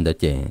chế lên đó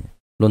chế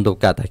luôn tôi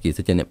cả tài kỳ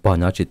sẽ chế nên bao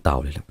nhà chỉ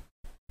tàu đi lắm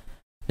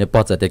nên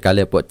bao giờ thì cả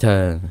lệ bộ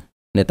chơi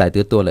nên tài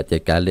tứ tôi là chế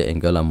cả lệ anh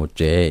gọi là một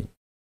chế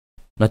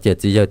nó chế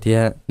chỉ giờ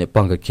thế nên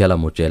bao cái kia là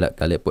một chế là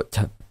cả lệ bộ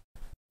chơi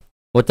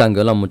我讲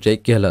个了，我这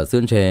给了，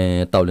甚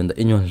至到人的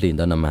音乐里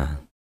的那嘛，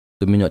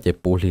对面有这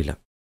玻璃了。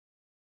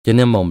cho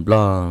nên mồm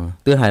lo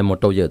thứ hai một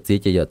đầu giờ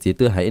chỉ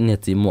thứ hai nên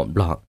chỉ mồm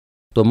lo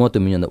tôi mua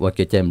tụi mình nhận được qua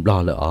cái chém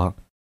lo nữa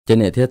cho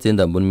nên thiết trên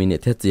tầm 4 minute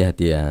thiết gì hả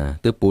thì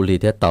thứ bù lì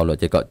thiết tàu rồi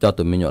chỉ có cho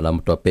tụi mình nhận làm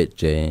một trò bể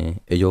chế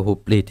ở vô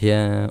hộp lì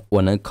thiết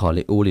qua nó khó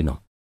lì u lì nó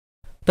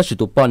tất sự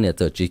tụi bọn này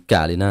giờ chỉ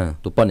cả lì nè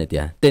tụi bọn này thì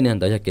tên này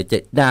đó là cái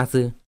chế đa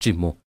sư chỉ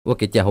một qua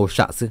cái chế hậu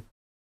sạ sư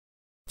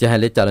chế hai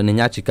lấy trả lời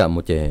nhá chỉ cả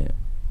một chế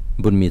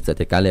 4 minute giờ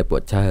thì cả lì bộ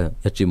cha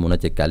chỉ một là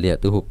chế cả lì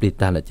từ hộp lì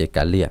ta là chế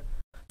cả lì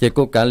chế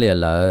cố cả lì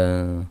là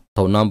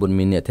thầu năm 4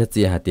 minute thiết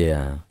gì hả thì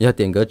giờ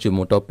tiền cái chỉ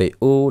một trò bể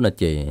u là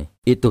chế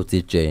ít tụt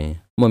gì chế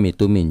mà mình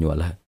tụi mình nhua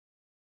lại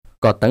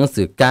có tăng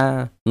sự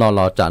ca nó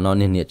lo trả nó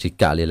nên chỉ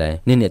cả lại này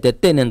nên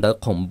tên nên đó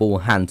khủng bố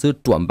hàn sư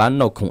chuẩn bán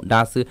nó khủng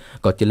đa sư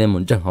có chỉ lên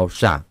muốn chân hậu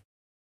xả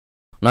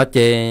nó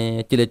chỉ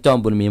để cho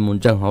bọn mình muốn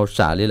chân hậu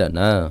xả đi lợn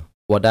nữa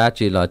và đã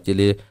chỉ là chỉ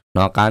để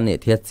nó cá nệ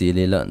thiết gì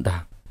đi lợn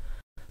ta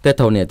thế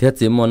thầu nệ thiết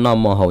gì muốn nó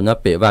mò hậu nó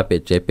bể và bể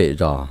chế bể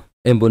rò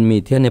em bọn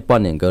mình thiết nên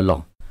bọn nền cơ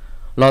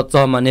lo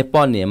cho mà nên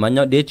bọn nền mà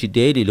nhớ để chỉ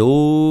để đi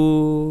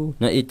luôn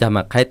nó ít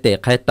mà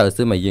khai tờ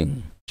sư mà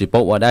dừng chỉ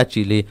bảoว่าได้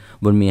chỉ li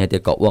บนมีให้เด็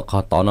กก็ว่าเขา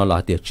ตอนนั้นละ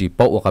เดียchỉ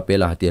bảoว่าเขาเป็น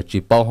ละเดียchỉ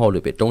bảoเขาหรื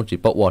อเป็นจงchỉ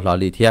bảoว่าละ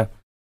ลีเทีย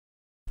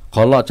เข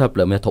าลอดชอบเล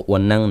ยไม่ถูกวั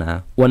นนั่งนะ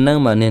วันนั่ง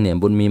มาเนี่ย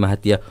บนมีมาให้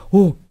เดียโ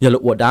อ้อย่าละ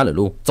อวดด้าเลย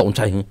ลูกสงใจ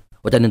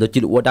ว่าจะเนี่ยตัวจิ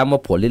ลอวดด้ามา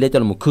ผลเล่ๆจะ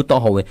ละมันคือต่อ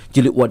เขาเว้จิ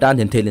ลอวดด้าเ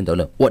ห็นเทเลนตัวเ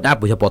ลยอวดด้า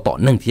ปุยพอต่อ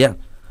นั่งเทีย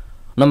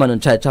นั่นมัน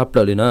ใช่ชอบ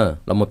เลยเนอะ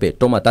เรามาเป็น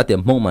ตรงมาตาเตีย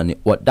มห้องมาเนี่ย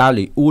อวดด้าเล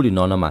ยอู้เลยน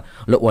อนนะมา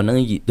แล้ววันนั่ง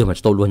ยี่เดี๋ยวมันจ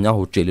ะโตล้วนยาว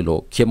หัวเจลิโล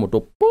เขียนหมดตั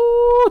วปุ๊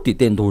บติดเ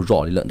ต้นตัวรอ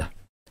เลยเลยนะ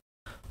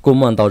กู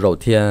มันตอนเรา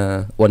เทีย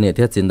วันนี้เ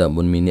ทียจินเดอร์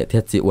บุญมีเนี่ยเที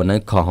ยจิวันนั้น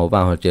ขอเขาว่า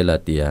เขาเจริญ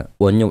เดีย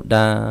วันหยุดไ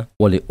ด้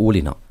วันเลยอู้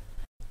ลิเนาะ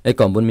ไอ้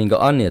ก่อนบุญมีก็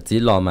อ้อนเนี่ยจี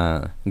รอมา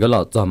ก็รอ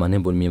จอมาเนี่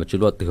ยบุญมีมาจี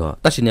รวดตัว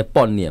แต่สิ่งเนี่ย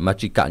ป้อนเนี่ยมา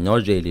จีกะย้อน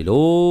เจลิโล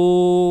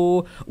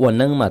วัน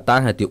นั้นมาตั้ง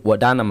ให้ติวัว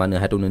ด้านมาเนี่ย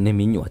ให้ตัวเนี่ย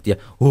มีหยวดเดีย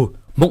โอ้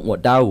มุกวัว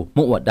ดาว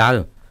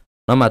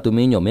แล้วมาตัว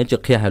มีหยวดไม่จะ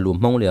แค่ให้ลุม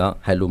มองเลยอ่ะ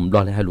ให้ลุมรอ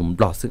เลยให้ลุม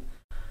รอซึ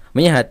ไ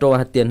ม่ให้ตัวใ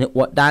ห้เตียนให้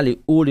วัวด้าเลย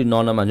อู้ลินอ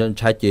นแล้วมันจะใ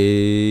ช้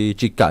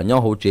จีกะย้อน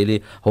เขาเจลิ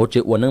เขาเจ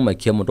วันนั้นมา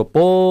เขียนหมดตัวโ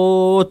ป๊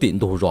ติด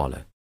ตัวรอเล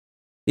ย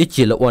อี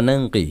จีละวันนั้น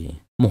กี่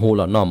โมโห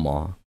ละน้อม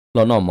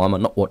อมั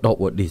นอวดดอก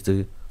อวดดีซื้อ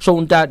ส่ง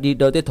จ่าดีเ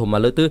ดินที่ถมมา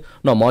เลยตื้อ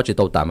น้อมอจะโ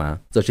ตตามมา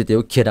จะเสีย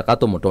เขียดกับ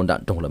ตัวหมดตรงดัน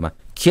ตรงเลยมา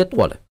เขียดตั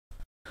วเลย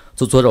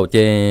สุดๆเราเจ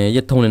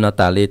ยึดทงเลยนะ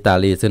ตา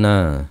ลีซินะ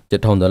จะ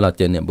ทงเดี๋ยวเราเ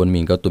จเนี่ยบนมี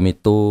ก็ตัวมี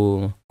ตู้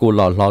กูร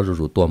อ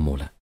รูตัวหมู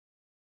ละ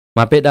ม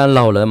าเป็นด้านเร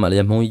าเลยมาเรี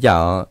ยนห้องยา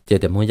เจ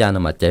แต่ห้องยาน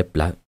ะมาเจ็บแ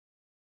ล้ว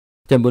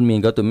เจบนมี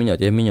ก็ตัวมีหยอด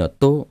เจมีหยอด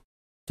ตู้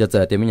จะเจ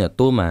อเจมีหยอด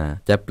ตู้มา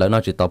เจ็บแล้วน่า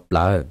จะตบแ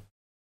ล้ว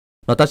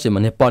nó ta chỉ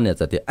mình hay bọn này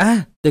giờ thì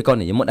đây con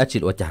này muốn đã chỉ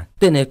ở chả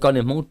tên này con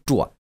này muốn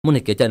chùa muốn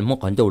này cái chân muốn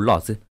còn dầu lọ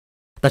sư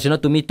ta chỉ nó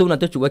tụi mi tu là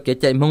tôi chùa cái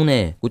chân mông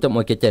nè cũng cho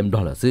mọi cái chân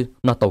đỏ là sư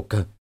nó tàu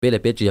cơ bây giờ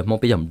bây giờ mông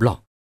bây giờ lọ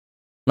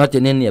nó chỉ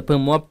nên nè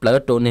phương mua lỡ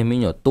đồ này mi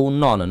nhỏ tu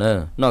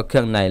nữa nó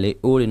khang này lấy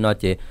u thì nó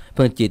chỉ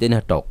phương chỉ tên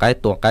là trọ cái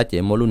ตัวcái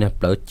chỉ mua luôn nè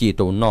lỡ chỉ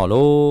đồ nọ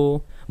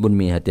lô buồn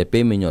mi hay thì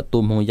bây mi nhỏ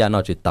tu mông da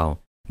nó chỉ tàu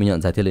mi nhỏ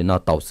giải thì lấy nó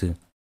tàu sư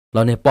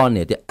nó này bọn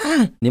này thì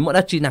nếu muốn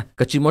đã chỉ nè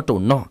cái chỉ mua đồ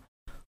nọ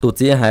tụi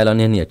chị hay là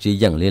nên chỉ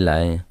dẫn lên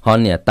lại họ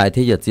nè tại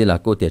thế giờ chỉ là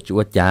cô tiệt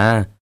chúa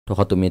cha thôi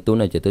họ tụi mình tu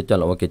này chỉ tôi cho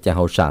là cái cha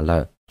hậu sản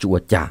là chúa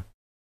cha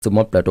sự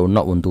mất là đồ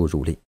nọ ôn tu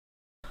rủ đi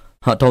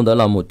họ thông đó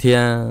là một thiên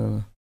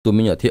tụi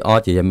mình nhận thi ó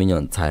chỉ là mình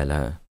nhận xài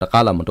là tất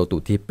cả là một đồ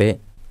tụi thi bé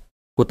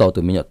cô tàu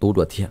tụi mình nhận tu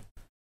đuổi thiên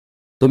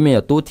tụi mình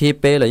nhận tu thi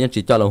bé là những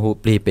chỉ cho là hụp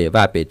bì bể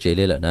và bể chế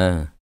lên là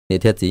nè để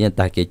thiết chỉ nhận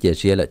tại cái chế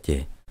xe là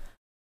chế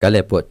cái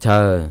lệ bột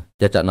chơi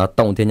cho cho nó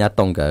tông thiên nhá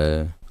tông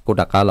cái cô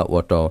đặt cả là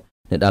ô tô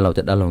nên đã lâu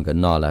cái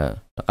nọ là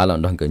tất cả là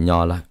đoàn cái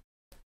nho là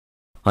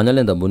họ nhớ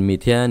lên tầm buồn mì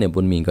thế nên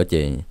buồn mì có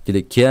chỉ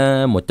được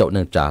kia một chậu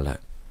nâng trà là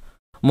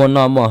một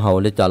nọ một hậu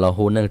lên trà là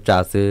hồ nâng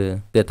trà sư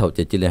tê thầu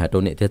chỉ lên hai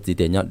đôi nệ thế gì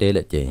để nhọ đê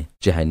là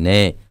chỉ hai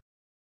nè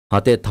họ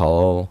tê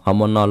thầu họ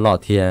một nọ lọ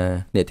thia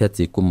nệ thế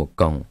gì cùng một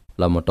cổng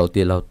là một đầu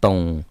tiên là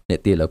tông nệ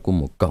tiên là cùng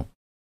một cổng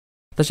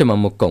tất nhiên mà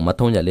một cổng mà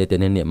thông nhà lên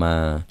tên nệ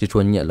mà chỉ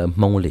chuồn nhẹ là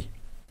mông lì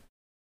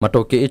mà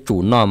đầu kia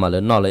chủ nọ mà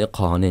lớn nọ là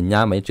khó nên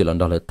nhá mấy chỉ lần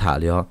đó là thả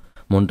liền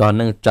một đòn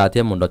nâng trà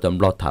thêm một đòn chấm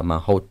lọt thả mà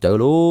hậu chở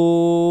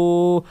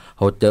lú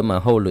hậu chở mà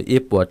hậu lưỡi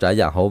ít bùa trả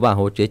giả hậu và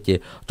hậu chế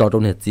cho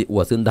trong này chỉ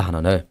ủa xương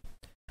đàn này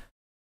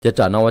chế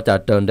trả nó trả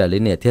trơn để lấy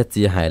nè thiết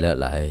gì hài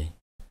lại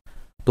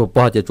tụ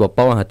bao chế chùa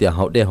bao hạt tiền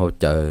hậu để hậu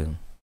chở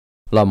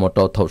là một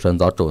trò thầu sơn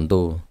gió trốn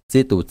tu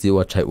chỉ tụ chỉ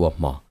ủa chạy ủa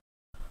mỏ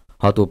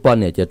họ tụ bao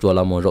nè chế chùa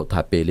là một rậu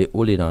thả bể lấy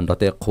u li nó đó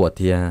để khua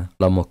thia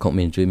là một không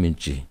mình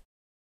chỉ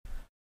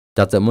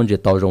chả chỉ muốn chỉ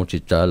tàu rong chỉ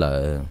trở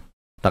lại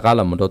tất cả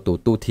là một trò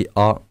tu thi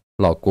ó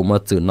lọ cũng mà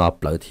chữ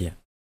nọp lợi thiệt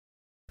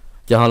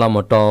cho họ là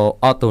một trò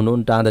ở tụ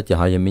nôn trang để cho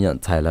họ nhận nhận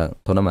xài là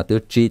thôi nó mà tiêu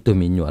chi tụi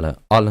mình nhọ là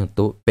ở lần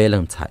tụ bê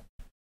lần xài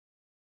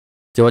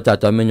cho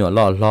cho mình nhọ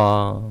lo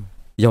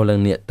dòng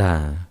lần nhiệt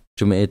ta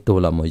chúng mình tụ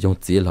là một dòng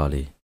chỉ lò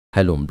li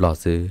hay lùm lò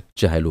sư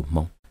chứ hay lùm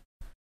mong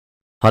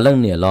họ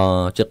lần nhiệt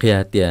lo trước khi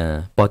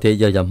tiền bao thế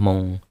giờ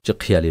mong trước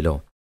khi li lo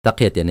tất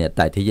khi tiền nhiệt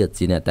tại thế giờ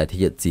gì nè tại thế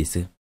giờ gì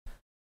sư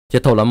chỉ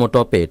thầu là một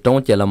trò bể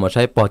trong chỉ là một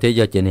sai bỏ thế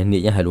giờ chỉ nên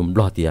nghĩ hay lùm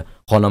lo tiệt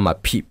họ là mà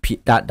phi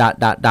đa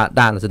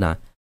là thế nào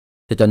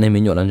thì cho nên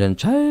mình nhổ làm chân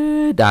trái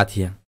đa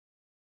thiệt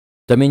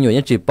cho mình nhổ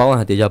những chỉ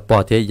bao thì giờ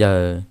bỏ thế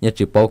giờ những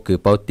chỉ bao cứ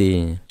bao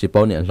tiền chỉ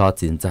bao này lo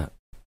tiền ra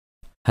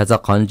hay là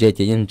còn chỉ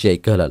những chỉ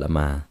cơ là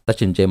mà ta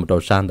chỉ chỉ một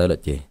đầu sang đó là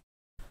chỉ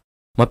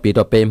mà bị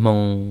đồ bể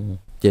mong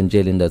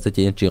chỉ lên đó sẽ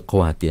chỉ những chỉ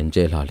khoa tiền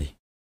chỉ lo đi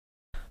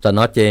cho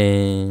nó chỉ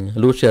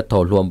lúc sẽ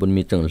thầu luồng bún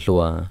mì trứng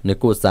lúa nếu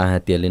cô xa hay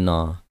tiền lên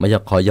nó mà giờ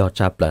khỏi giờ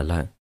chắp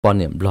lại bao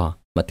niệm lo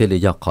mà thế là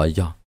giờ khỏi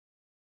giờ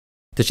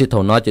thì chỉ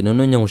thầu nó chỉ nó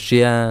nhung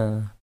xe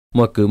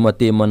mua cứ mua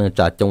tiền mua nâng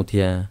trả trong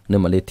thia nếu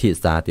mà lấy thịt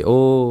xa thì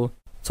ô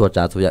xua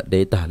trả xua giặt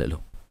đấy ta lại luôn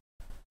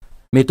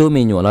mi tu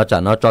mi nhổ nó trả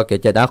nó cho cái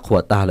trái đá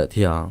khỏa ta lại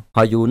thia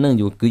họ dù nâng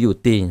dù cứ dù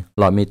tiền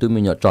lò mi tu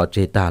mi nhổ cho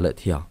chế ta lại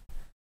thia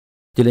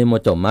chỉ lấy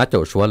một chậu má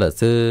chậu xóa là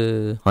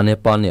sư họ nên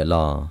bao nhiêu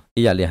lò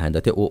ý là liền hành được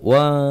thì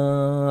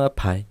ủa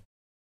phải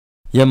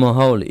giờ mà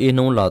hậu là in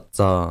nông lọt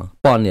cho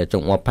bao nhiêu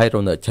trồng hoa phải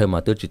trong đời chơi mà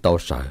tôi chỉ tàu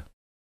sợ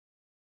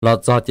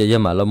lọt cho chỉ giờ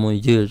mà là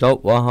muốn dư rau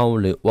hoa hậu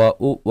lì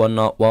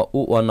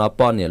hoa nọ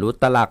bao nhiêu lúc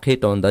ta lạc khi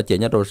trong đời chỉ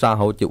nhớ đồ sa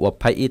hậu chỉ hoa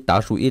phải ít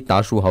tá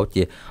su hậu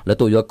chỉ là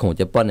tôi vô khổng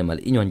chỉ bao nhiêu mà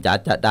ít nhon giá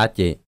đa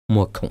chỉ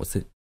mua khổng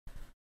sự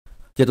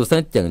chỉ tôi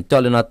sáng chẳng cho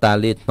lên nó ta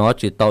li nó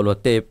chỉ tàu lô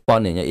tê bao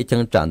nhiêu nhà ít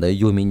chân tràn đời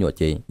vui mình nhọ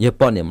chỉ giờ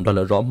bao nhiêu đó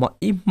là rõ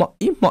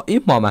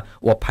ít mà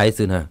hoa phải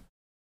sự nè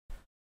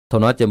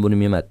thằng nó chỉ muốn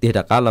mình mà tiền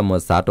đã cá là một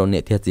xã trong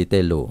nệ thiết gì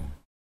tê lù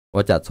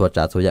và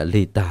trả số dạ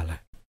lì ta lại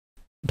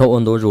thâu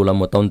ôn đồ dù là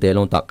một tông tê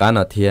long tạc cá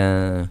nào thia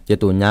chỉ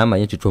tụ nhá mà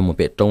chỉ chôn một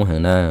bệ trong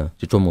hàng na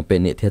chỉ chôn một bệ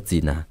nệ thiết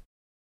gì nè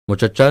một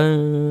chút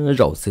chân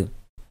rầu sự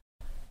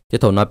chỉ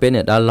thằng nó bên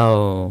này đã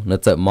lâu nó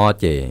chợ mò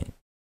chỉ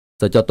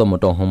giờ cho tôi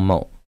một tròn hồng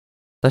mậu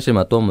ta chỉ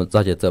mà tôi một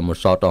giờ chỉ chợ một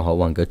sọ tròn họ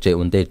hoàng cái chế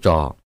ôn tê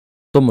trò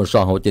tôi một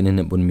sọ họ chỉ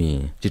nên bún mì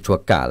chỉ chua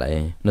cả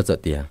lại nó chợ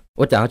tiền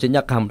và chả chỉ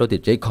nhắc ham tôi thì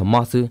chế khó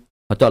mò sư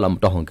họ cho làm một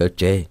tròn hồng cái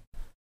chế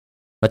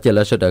nó chỉ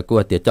là sự đời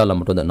của tiệt cho là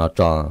một đôi nó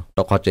trò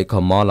tao khó chế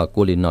không mò là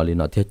của lì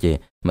nó thiết chế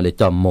mà lấy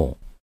cho mổ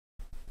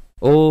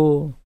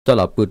ô cho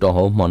là bự trò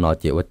hổ mò nó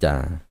chế quá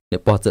chả để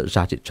bỏ tự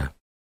ra chỉ chẳng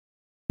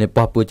để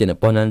bỏ bự chế để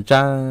bỏ nên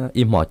ra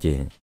im mò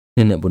chế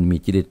nên là bún mì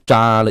chỉ để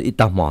ra là ít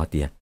tao mò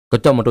tiệt có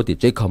cho một đôi tiệt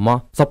chế không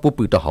mò sao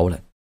bự trò hổ lại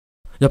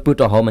giờ bự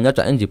trò hổ mà nhớ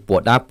cho anh chỉ bỏ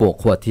đá bỏ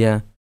khua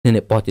thiệt nên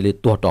để bỏ chỉ lấy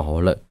tua trò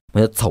hổ lại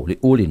mà nhớ sầu lấy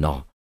u lì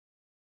nó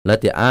là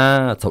tiệt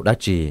sầu đá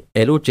chỉ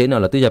elu chế nó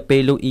là tôi giờ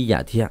pê lu y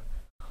giả thiệt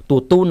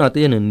tu nào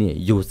tiền nửa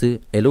dù sư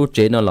elu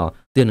chế nó là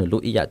tiền nửa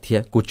lụi giả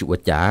thiệt cô chủ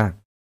chả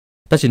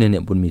ta chỉ nên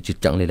niệm bún mì chỉ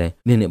chẳng lên này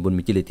nên niệm bún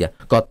mì chỉ lấy tiền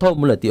có thâu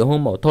một là tiền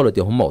không màu thâu là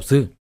tiền không màu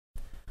sư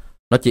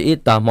nó chỉ ít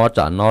ta mò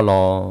trả nó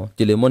lo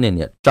chỉ lấy một nền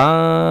nhẹ cha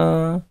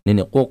nền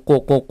nhẹ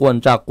cô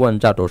quan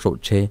cha đồ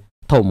sụt chế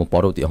thâu một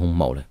bỏ đồ tiền không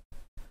màu này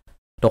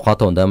đồ khó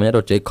thồn đó mấy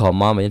đồ chế khó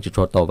mò mấy chỉ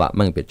cho tàu vạ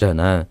mang bị trở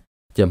nè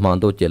chỉ mòn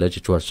tôi chỉ là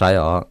chỉ cho sai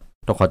ở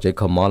đồ khó chế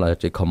khó mò là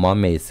chế khó mò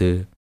mày sư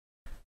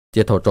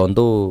chỉ thầu trốn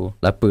tu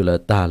là bự là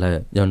ta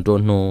là nhân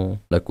trốn nô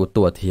là của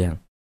tua thiang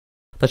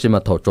ta chỉ mà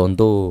thầu trốn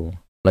tu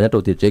là nhất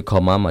đầu tiên chỉ khó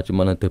mà chỉ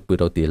mà nên từ bự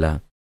đầu tiên là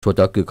cho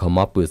cho cứ khó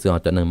mà bự xưa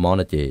cho nên món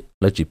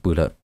là chỉ bự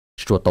là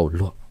cho tàu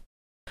luôn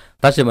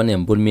ta chỉ mà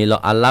niệm bún mì là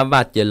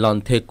alava chỉ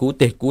lon thế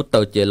cú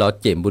tàu chỉ là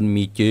chỉ bún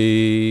mì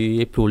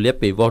chứ phu liếp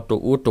bị vót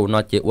trụ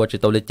nó chỉ qua chỉ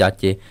tàu lấy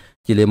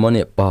chỉ lấy món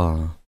niệm bò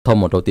thầu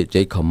một đầu tiên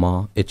chỉ khó mà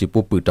chỉ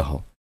bự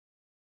đầu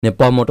nè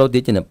bỏ một đầu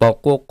tiên chỉ nè bỏ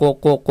cô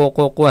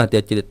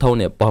thì chỉ thâu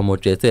nè bỏ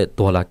một chế sẽ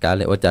tua là cả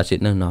lại ở trả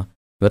chuyện nó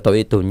và tôi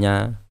ít tụi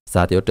nha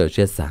xa thì ở trở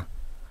chết xa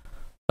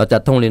ở trả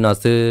thông liên nó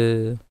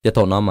sư chỉ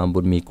thâu nó mà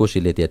bún mì cô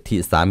chỉ lấy tiền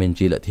thị xã mình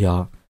chỉ lợi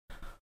theo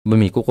bún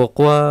mì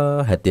cô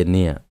hay tiền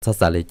nè sao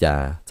xa lấy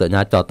trả sợ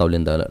nhá cho tàu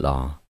lên đó lợi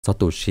lò sao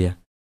tụ xe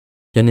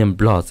cho nên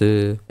bỏ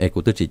sư ấy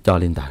cũng tôi chỉ cho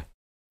lên đó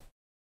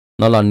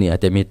nó là nè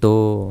thì mi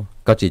tôi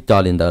có chỉ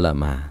cho lên đó là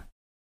mà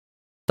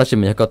ta chỉ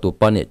mình có tụ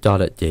bao nè cho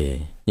lợi chế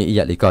như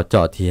ý lý có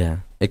cho thì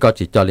ấy có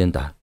chỉ cho lên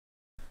ta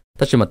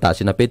ta chỉ mà ta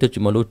chỉ là biết tôi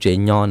chỉ mà lúc chế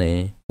nho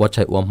này qua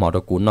chạy uống mỏ đó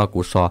cú no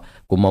cú sò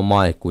cú mò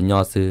mòi cú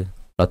nho sư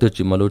là tôi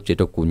chỉ mà lúc chế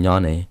đó cú nho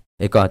này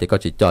ấy có thì có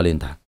chỉ cho lên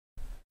ta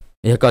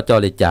ấy có cho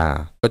lên trà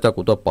có cho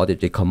cú tôi bỏ thì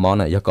chỉ không món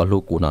này có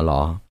lúc cú nó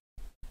lọ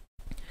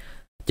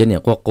trên này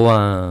qua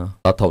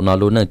là thầu nó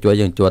luôn nâng chúa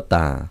dân chúa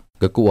ta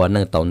cái cú ở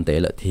nâng tàu để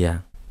lợi thia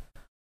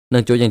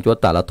nâng chúa dân chúa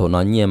ta là thầu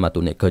nó nhẹ mà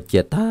tụi này cơ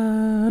chết ta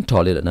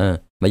trò lên nữa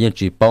mà dân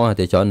chỉ bao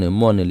thì cho nửa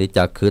mua nửa lấy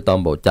trả cứ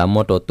toàn bộ trả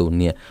mót đồ tủ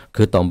nhẹ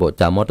cứ toàn bộ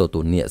trả mót đồ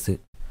tủ nhẹ sự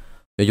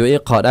rồi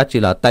ít khó đã chỉ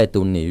là tay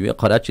tủ nhẹ ít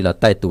khó đã chỉ là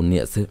tay tủ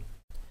nhẹ sự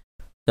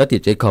đó thì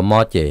chỉ khó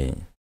mót chỉ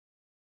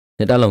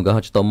nên đã lòng cái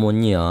họ chỉ tao mua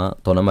nhẹ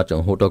thằng nó mà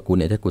chẳng hỗ trợ cụ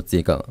nhẹ thế cụ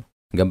gì cả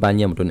gần ba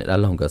nhẹ một đồ nhẹ đã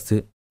lòng cái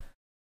sự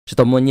chỉ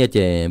tao mua nhẹ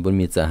chỉ bún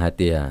mì chả hai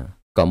tiền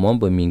còn món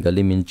bún mì cái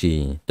lim mình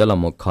chỉ cho là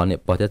một khó nhẹ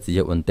bao thế gì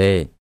vấn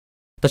đề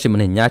ta chỉ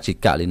muốn nhẹ chỉ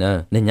cả lên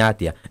nữa nên nhẹ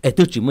tiền ấy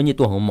tôi chỉ muốn nhẹ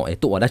tôi không mọi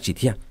tôi đã chỉ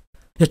thiệt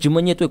giờ chỉ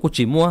muốn nhẹ tôi cũng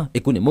chỉ mua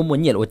ấy cũng này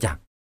muốn nhẹ là chẳng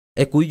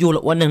ấy cũng vô là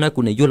quan năng này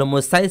cũng này vô là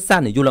mua sai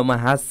sa này vô là mua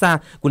há sa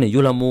cũng này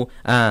vô là mua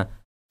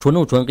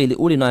chuẩn cái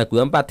liu này cũng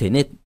ăn ba thể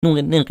nên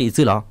nung nên cái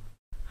gì đó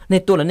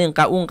nên tôi là nên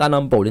cá uống cá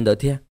nằm bổ lên đó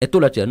thế ấy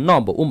tôi là chỉ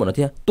nằm bổ uống bổ đó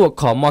thế tôi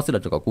khó mua sẽ là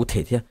chỉ có cụ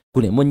thể thế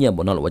cũng này muốn nhẹ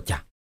bổ nó là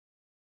chẳng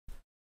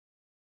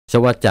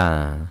sau qua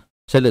trả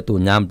sẽ lựa tụ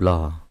nhám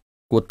bò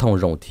cú thông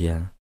rộng thia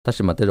ta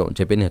sẽ mà tới rộng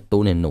chế bên này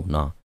tu nên nụ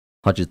nó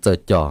họ chỉ chơi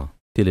trò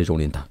thì lấy rộng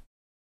liền thật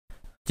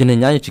cho nên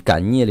nhá chỉ cả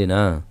nhia liền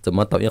à怎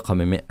么 tàu yêu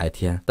không mẹ ai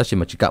thia ta sẽ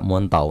mà chỉ cả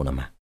muốn tàu nè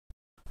mà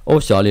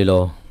ô xỏ liền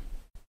lo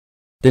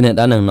tên này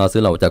đã nâng nó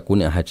xứ lầu cha cú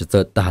này hay chỉ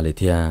chơi ta liền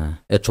thia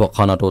ở chỗ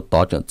họ nó đồ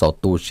tỏ chuyện giàu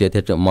tu xe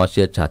theo chuyện mò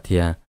xe trả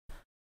thia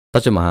ta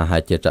sẽ mà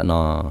hai chế trả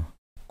nó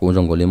cũng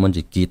rộng của liên môn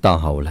chỉ kỹ tao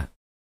hậu là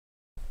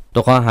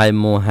tôi có hai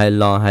mua hai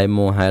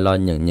lo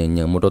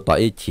những một đồ tỏi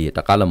ít chỉ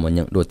tất cả là một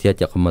những đồ thiệt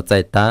chỉ không một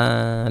tay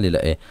ta li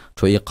lại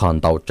chú ý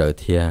còn tàu trở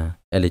thiệt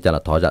em li cho là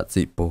thọ ra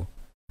dị bu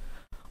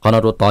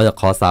còn đồ tỏi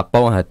khó xả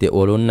bao hai tiệt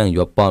ô luôn năng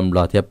yuộc bom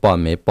lo thiệt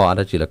bom mấy bom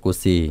đó chỉ là cú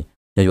xì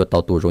nhưng yuộc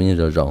tàu tù rồi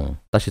như rồng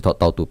ta chỉ thọ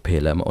tàu tù phê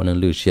lại mà ô năng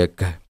lưu xe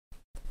cả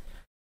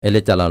em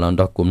li cho là lần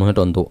đó cũng nói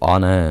đồn tù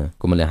on nè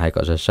cũng là hai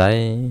cái sẽ sai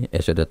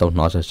em sẽ để tàu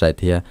nó sẽ sai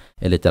thiệt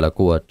em li cho là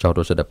cú cho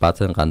tôi sẽ để bắt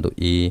sangกันtụ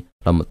y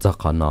là một giấc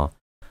khó nó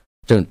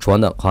chừng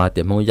chuẩn được khoa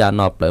tiệm mông gia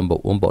nọ lại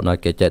bộ nó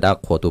kể chạy đã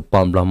khổ tụ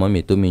bom lo mới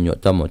mi tu mi nhọ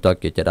cho một cho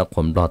kể chạy đã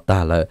khom lo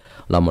ta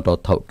là một đầu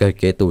thầu cây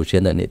kế tụ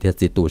xuyên để nị thiết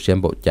gì tụ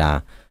xuyên bộ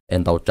trà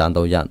em tàu tràn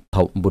tàu dạn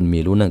thầu bùn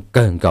mì lú nâng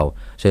cơn cầu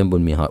xuyên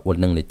bùn mì họ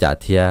uốn nâng để trả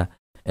thia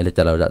em để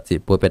trả lời gì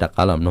bôi pe đặc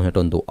cá làm nông hay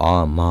tôn tụ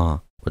mà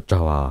một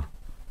trò